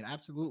songwriting, I mean,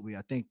 absolutely.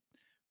 I think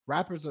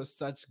rappers are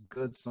such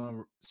good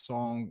not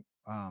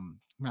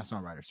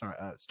songwriters, sorry,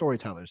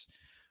 storytellers.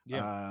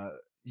 Yeah.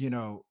 You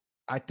know,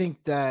 I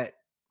think that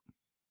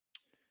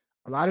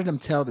a lot of them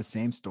tell the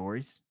same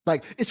stories.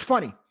 Like, it's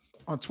funny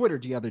on Twitter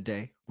the other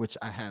day, which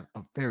I have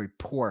a very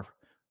poor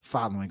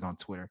following on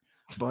Twitter.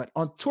 But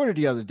on Twitter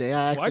the other day,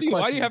 I asked why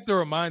do you have to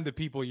remind the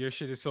people your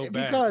shit is so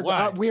bad? Because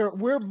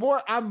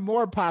I'm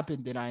more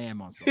popping than I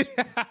am on social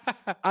media.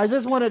 I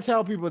just want to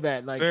tell people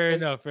that, like, fair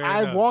enough.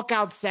 I walk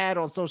out sad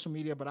on social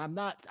media, but I'm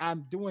not.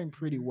 I'm doing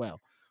pretty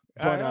well.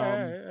 But all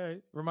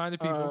right. Remind the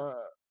people.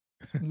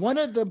 One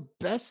of the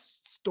best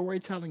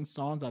storytelling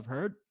songs I've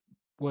heard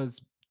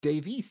was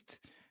Dave East.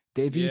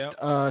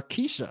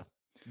 Keisha.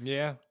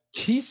 Yeah.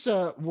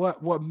 Keisha,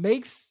 what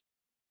makes,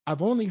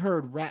 I've only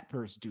heard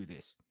rappers do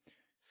this.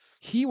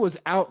 He was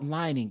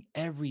outlining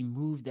every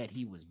move that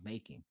he was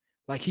making.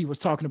 Like, he was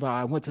talking about,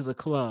 I went to the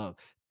club.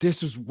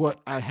 This is what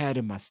I had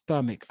in my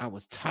stomach. I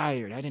was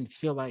tired. I didn't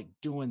feel like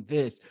doing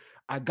this.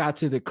 I got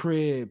to the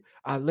crib.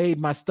 I laid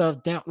my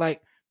stuff down.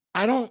 Like,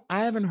 I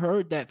haven't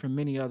heard that from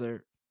many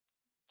other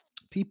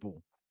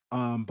people.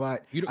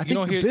 But you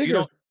don't hear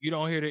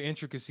the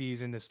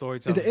intricacies in the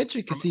storytelling. The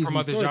intricacies from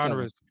other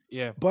genres.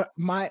 Yeah. But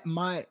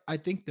I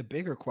think the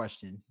bigger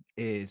question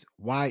is,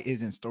 why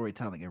isn't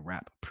storytelling in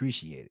rap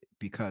appreciated?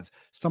 Because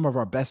some of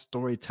our best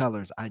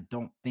storytellers, I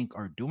don't think,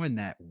 are doing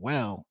that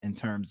well in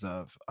terms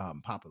of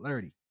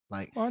popularity.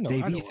 Like,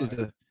 Dave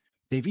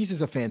East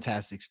is a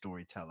fantastic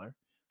storyteller.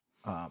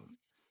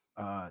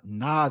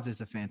 Nas is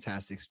a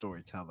fantastic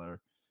storyteller.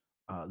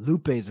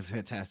 Lupe is a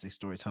fantastic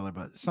storyteller,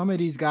 but some of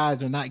these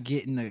guys are not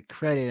getting the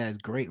credit as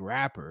great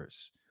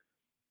rappers.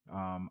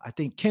 I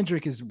think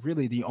Kendrick is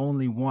really the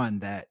only one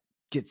that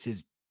gets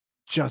his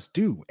just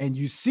due. And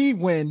you see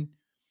when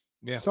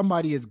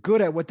somebody is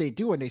good at what they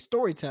do and they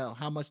storytell,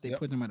 how much they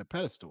put them on a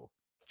pedestal.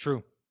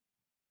 True.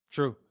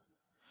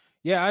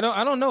 Yeah, I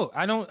don't know.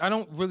 I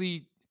don't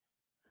really.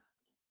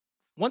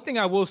 One thing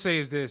I will say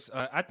is this.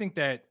 I think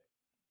that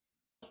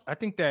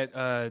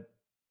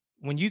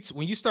when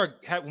we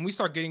start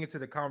getting into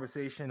the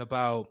conversation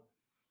about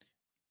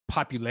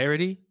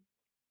popularity,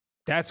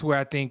 that's where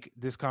I think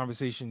this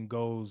conversation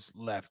goes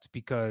left,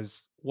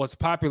 because what's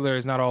popular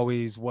is not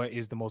always what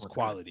is the most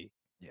quality.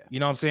 Yeah. You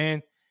know what I'm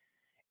saying?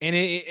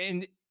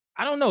 And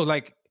I don't know,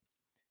 like,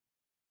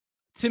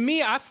 to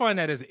me, I find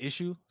that as an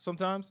issue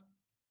sometimes.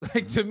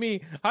 Like, to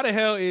me,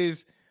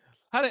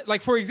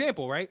 like, for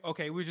example, right?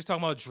 Okay, we were just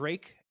talking about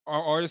Drake,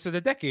 our artist of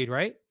the decade,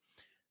 right?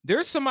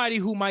 There's somebody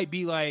who might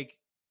be like,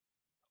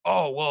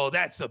 oh, well,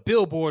 that's a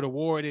Billboard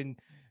award and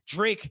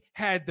Drake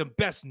had the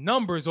best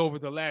numbers over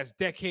the last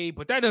decade,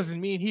 but that doesn't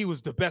mean he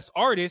was the best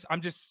artist.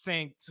 I'm just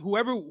saying,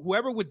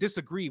 whoever would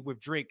disagree with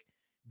Drake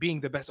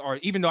being the best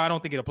artist, even though I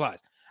don't think it applies.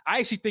 I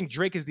actually think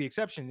Drake is the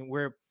exception,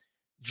 where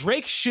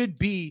Drake should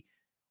be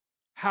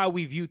how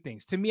we view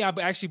things. To me, I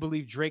actually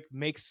believe Drake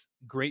makes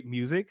great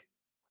music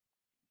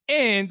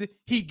and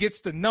he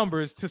gets the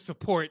numbers to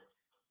support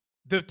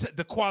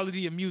the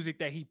quality of music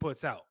that he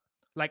puts out.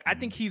 Like, I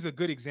think he's a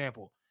good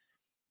example.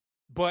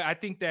 But I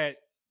think that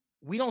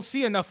we don't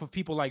see enough of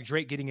people like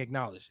Drake getting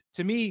acknowledged.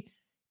 To me,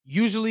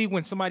 usually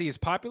when somebody is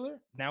popular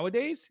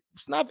nowadays,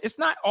 it's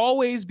not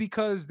always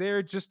because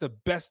they're just the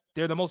best.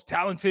 They're the most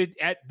talented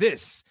at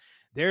this.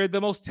 They're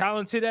the most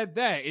talented at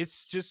that.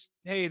 It's just,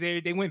 hey,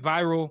 they went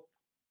viral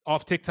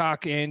off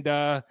TikTok and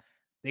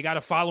they got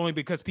a following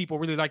because people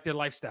really like their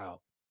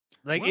lifestyle.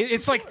 Like,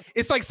 it's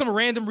like some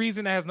random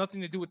reason that has nothing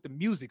to do with the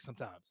music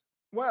sometimes.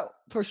 Well,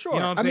 for sure. You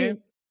know what I'm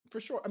saying?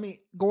 For sure. I mean,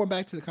 going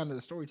back to the kind of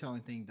the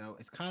storytelling thing, though,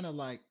 it's kind of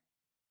like,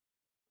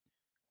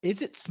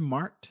 is it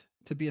smart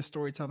to be a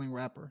storytelling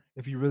rapper?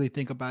 If you really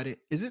think about it,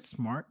 is it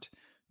smart?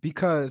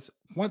 Because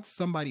once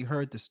somebody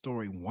heard the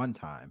story one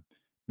time,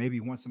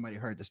 maybe once somebody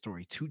heard the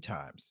story 2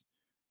 times,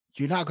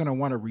 you're not going to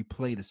want to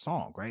replay the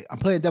song, right? I'm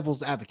playing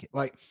devil's advocate.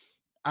 Like,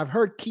 I've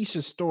heard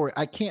Keisha's story.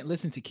 I can't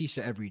listen to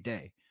Keisha every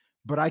day,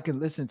 but I can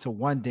listen to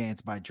One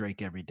Dance by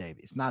Drake every day.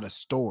 It's not a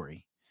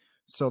story.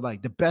 So,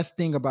 like, the best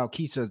thing about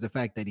Keisha is the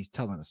fact that he's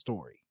telling a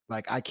story.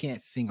 Like, I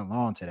can't sing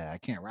along to that. I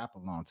can't rap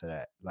along to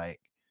that. Like,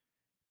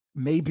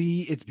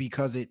 maybe it's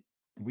because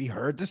we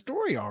heard the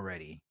story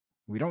already.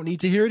 We don't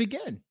need to hear it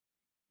again.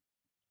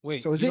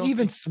 Wait, so is it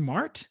even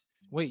smart?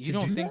 Wait, you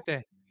don't think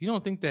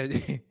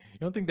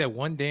that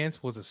One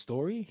Dance was a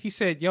story? He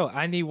said, yo,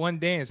 I need one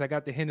dance. I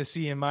got the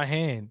Hennessy in my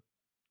hand.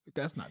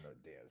 That's not no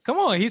dance. Come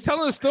on, he's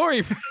telling a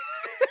story.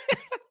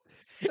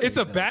 It's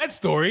a bad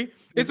story.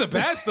 It's a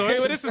bad story,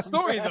 but it's a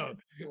story, though.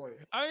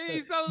 I mean,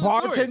 he's telling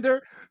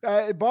bartender,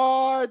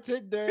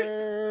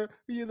 bartender,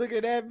 you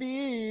looking at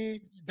me?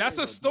 That's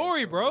a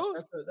story, bro.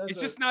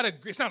 It's not a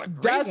great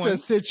that's one. A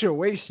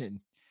situation.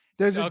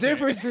 There's a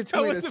difference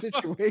between a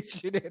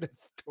situation and a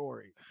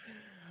story.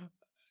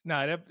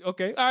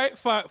 Okay, all right,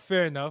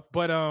 fair enough.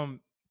 But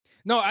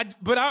no,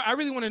 I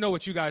really want to know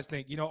what you guys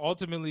think. You know,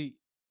 ultimately,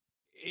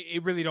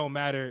 it really don't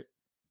matter.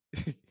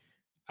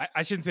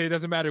 I shouldn't say it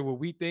doesn't matter what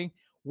we think.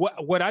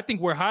 what I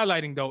think we're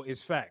highlighting though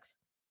is facts.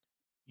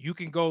 You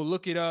can go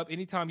look it up.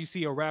 Anytime you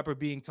see a rapper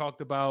being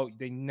talked about,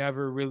 they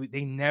never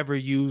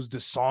use the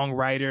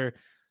songwriter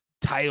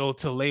title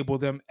to label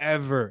them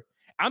ever.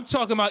 I'm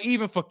talking about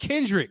even for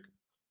Kendrick.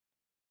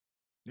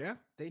 Yeah,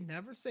 they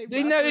never say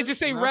they just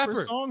say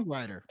rapper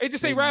songwriter. They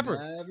just say rapper.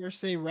 Never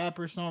say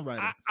rapper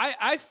songwriter.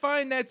 I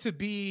find that to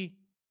be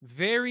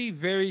very,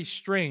 very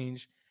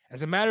strange.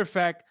 As a matter of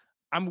fact,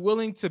 I'm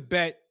willing to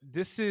bet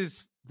this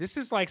is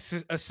like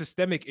a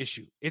systemic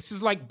issue. This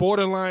is like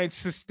borderline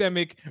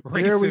systemic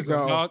racism. Here we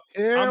go. Dog.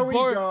 Here we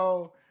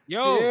go.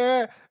 Yo,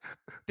 yeah.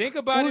 Think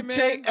about it,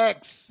 man.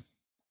 X.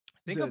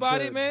 Think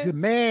about it,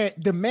 man.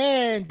 The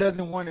man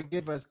doesn't want to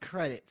give us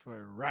credit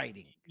for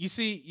writing. You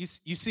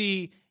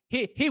see.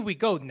 Here we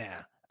go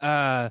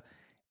now.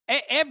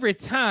 Every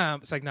time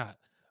it's like, nah.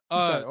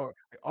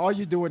 All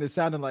you're doing is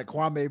sounding like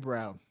Kwame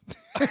Brown.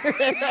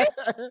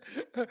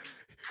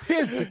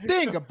 Here's the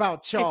thing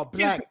about y'all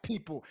black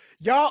people.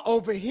 Y'all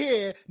over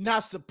here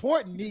not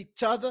supporting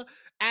each other,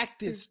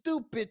 acting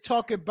stupid,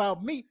 talking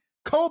about me.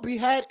 Kobe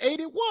had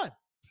 81.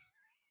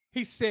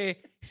 He said,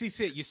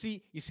 you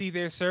see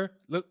there, sir?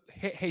 Look,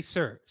 hey,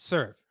 sir,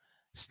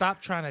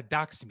 stop trying to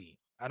dox me.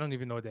 I don't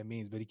even know what that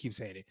means, but he keeps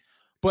saying it.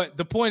 But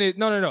the point is,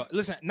 no.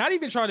 Listen, not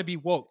even trying to be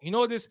woke. You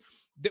know this?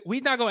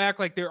 We're not gonna act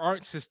like there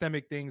aren't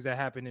systemic things that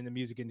happen in the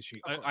music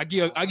industry. I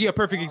give a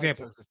perfect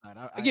example.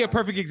 I give a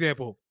perfect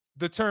example.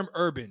 The term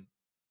urban,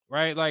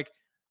 right? Like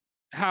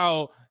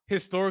how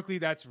historically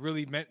that's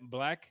really meant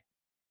black.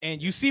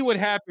 And you see what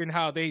happened,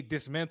 how they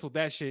dismantled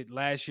that shit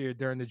last year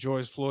during the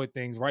George Floyd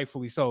things,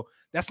 rightfully so.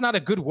 That's not a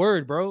good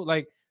word, bro.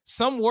 Like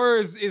some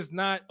words is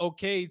not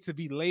okay to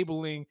be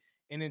labeling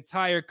an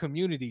entire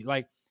community.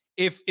 Like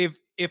if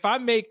I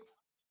make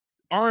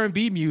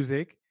R&B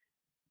music,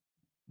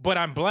 but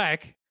I'm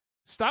black,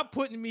 stop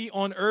putting me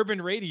on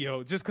urban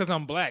radio just because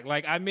I'm black.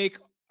 Like I make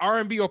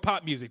R&B or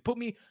pop music.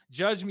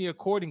 Judge me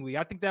accordingly.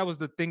 I think that was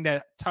the thing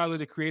that Tyler,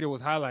 the Creator,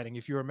 was highlighting.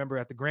 If you remember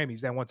at the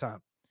Grammys that one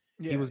time,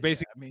 he was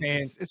basically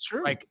saying, it's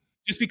true. Like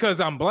just because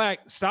I'm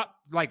black, stop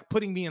like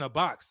putting me in a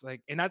box.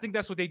 Like, and I think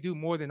that's what they do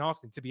more than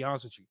often, to be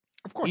honest with you.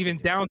 Of course, even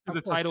down to the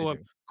title of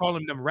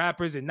calling them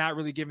rappers and not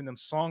really giving them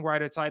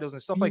songwriter titles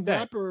and stuff like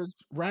that.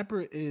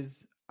 Rapper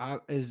is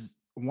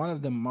one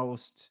of the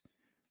most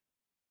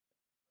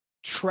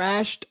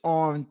trashed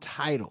on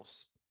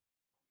titles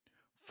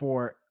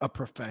for a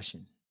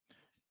profession.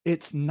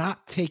 It's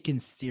not taken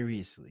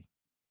seriously.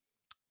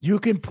 You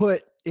can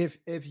put if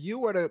you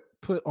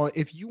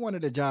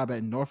wanted a job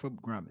at Northrop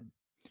Grumman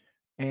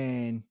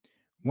and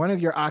one of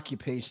your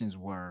occupations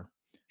were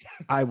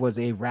I was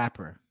a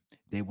rapper,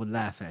 they would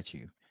laugh at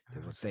you.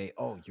 They would say,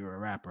 "Oh, you're a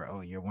rapper.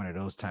 Oh, you're one of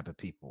those type of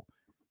people."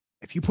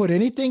 If you put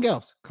anything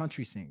else,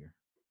 country singer,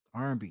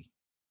 R&B,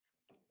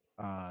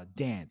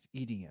 dance,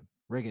 EDM,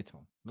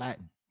 reggaeton,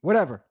 Latin,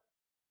 whatever.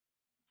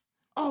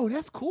 Oh,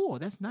 that's cool.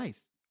 That's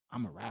nice.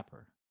 I'm a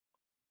rapper.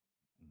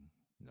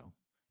 No,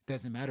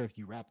 doesn't matter if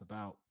you rap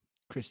about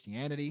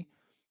Christianity.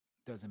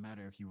 Doesn't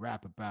matter if you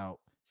rap about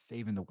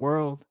saving the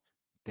world.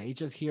 They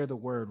just hear the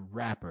word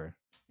rapper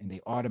and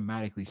they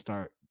automatically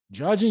start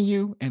judging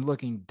you and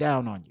looking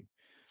down on you.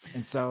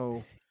 And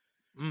so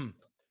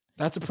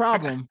that's a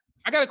problem.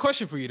 I got a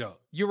question for you though.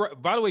 You're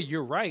right. By the way,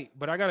 you're right.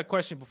 But I got a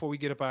question before we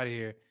get up out of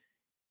here.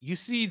 You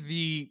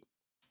see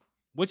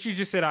what you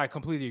just said, I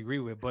completely agree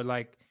with. But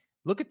like,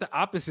 look at the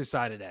opposite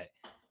side of that.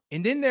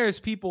 And then there's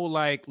people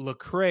like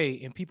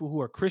Lecrae and people who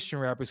are Christian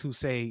rappers who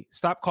say,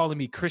 "Stop calling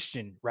me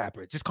Christian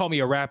rapper. Just call me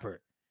a rapper."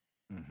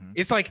 Mm-hmm.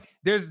 It's like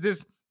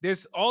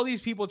there's all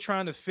these people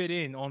trying to fit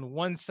in on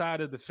one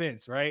side of the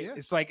fence, right? Yeah.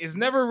 It's like it's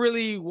never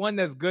really one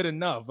that's good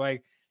enough.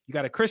 Like you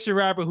got a Christian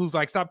rapper who's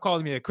like, "Stop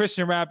calling me a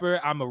Christian rapper.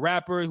 I'm a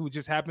rapper who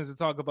just happens to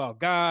talk about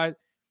God."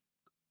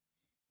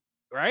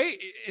 Right?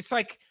 It's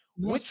like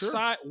which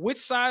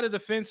side of the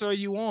fence are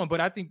you on? But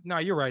I think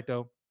you're right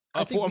though.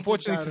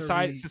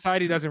 Unfortunately,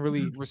 society doesn't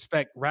really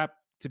respect rap,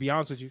 to be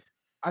honest with you.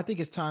 I think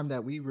it's time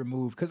that we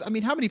remove, because I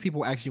mean, how many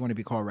people actually want to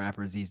be called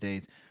rappers these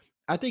days?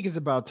 I think it's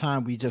about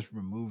time we just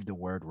remove the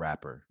word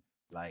rapper.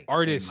 Like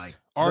artist.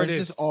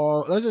 Let's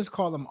just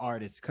call them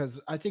artists, because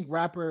I think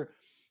rapper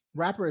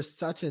is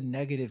such a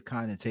negative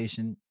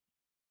connotation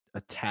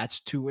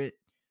attached to it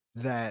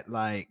that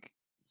like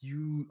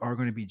you are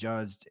going to be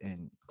judged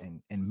and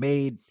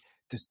made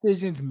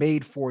decisions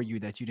made for you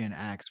that you didn't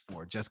ask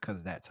for just because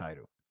of that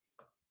title.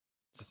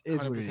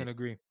 100%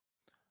 agree.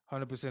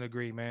 100%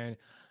 agree, man.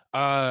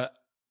 I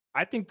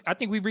think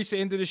we've reached the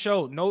end of the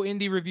show. No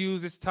indie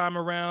reviews this time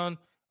around.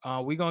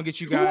 We're gonna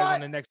get you guys on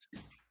the next.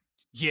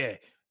 Yeah.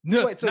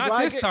 No, wait, so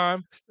not this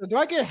time. So do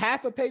I get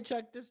half a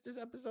paycheck this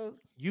episode?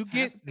 You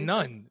get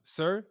none,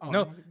 sir. Oh,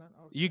 no. Okay.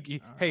 You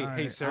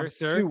hey, sir.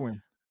 Suing.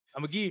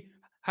 I'm gonna give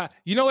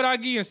you know what I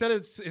give you instead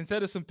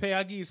of some pay,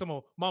 I give you some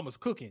of mama's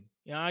cooking.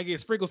 You know, I get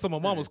sprinkle some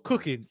of mama's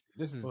cooking.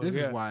 This is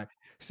why.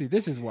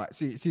 This is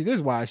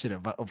why I should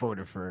have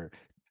voted for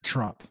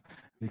Trump,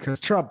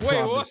 because Trump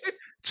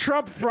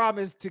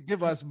promised to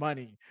give us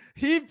money.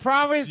 He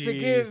promised to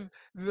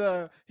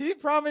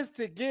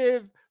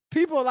give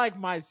people like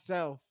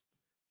myself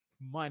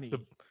money.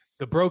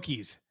 The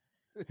Brokies.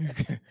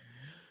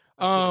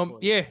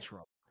 Yeah.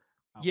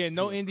 Yeah,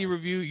 no indie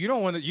review. You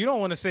don't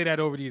want to say that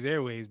over these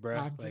airways,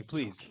 bro. Like,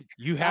 please, joking.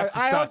 You have to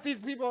stop. I hope these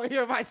people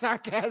hear my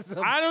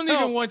sarcasm. I don't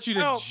even want you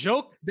to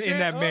joke in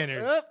that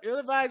manner.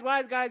 Ill-advised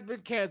wise guy's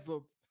been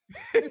canceled.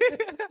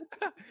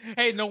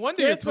 Hey, no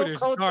wonder your Twitter's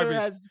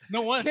garbage.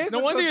 No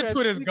wonder your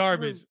Twitter's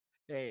garbage.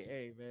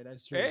 Hey, man,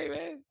 that's true. Hey,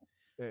 man.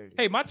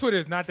 Hey, my Twitter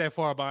is not that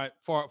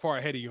far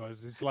ahead of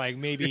yours. It's like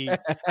maybe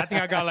I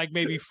think I got like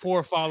maybe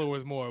 4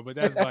 followers more, but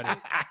that's about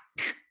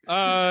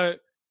it.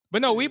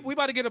 But no, we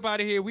about to get up out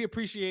of here. We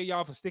appreciate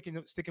y'all for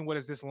sticking with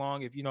us this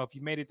long. If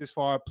you made it this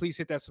far, please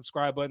hit that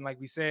subscribe button. Like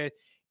we said,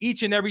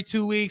 each and every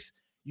 2 weeks,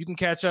 you can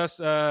catch us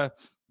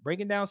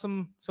breaking down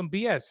some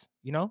BS,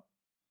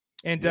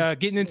 and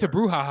getting into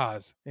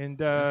brouhahas and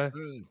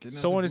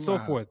so on and so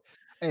forth.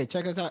 Hey,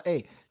 check us out.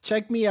 Hey,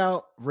 check me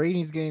out,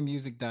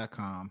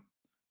 ratingsgamemusic.com.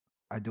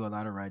 I do a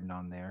lot of writing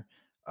on there.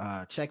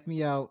 Check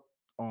me out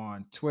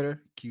on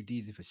Twitter,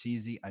 QDZ for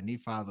Sheezy. I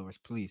need followers,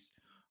 please.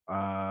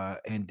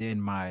 And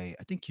then I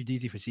think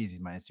QDZ for Sheezy is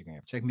my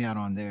Instagram. Check me out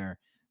on there.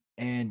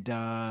 And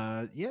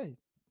yeah,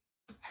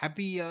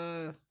 happy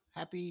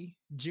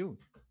June.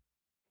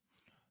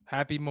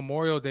 Happy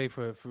Memorial Day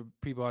for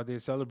people out there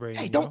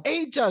celebrating. Hey, don't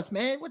age us,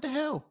 man. What the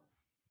hell?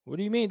 What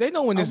do you mean? They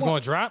know when this is gonna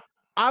drop.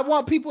 I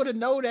want people to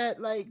know that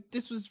like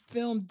this was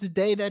filmed the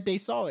day that they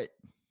saw it.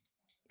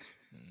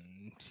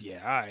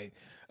 Yeah, all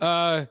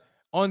right.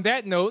 On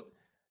that note,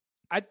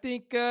 I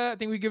think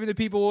we're giving the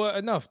people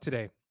enough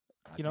today.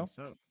 I think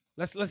so.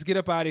 Let's get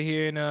up out of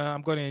here, and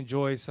I'm going to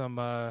enjoy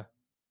some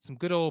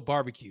good old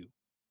barbecue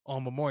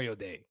on Memorial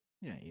Day.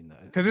 Yeah,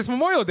 because it's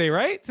Memorial Day,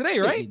 right? Today,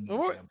 right?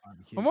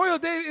 Memorial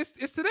Day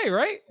is today,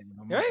 right?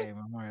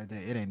 Memorial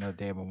Day. It ain't no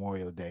damn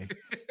Memorial Day.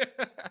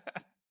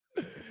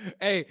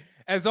 Hey,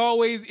 as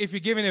always, if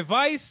you're giving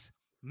advice,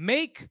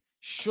 make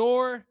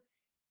sure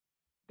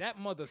that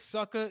mother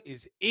sucker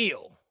is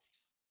ill.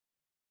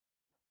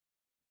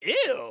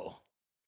 Ew.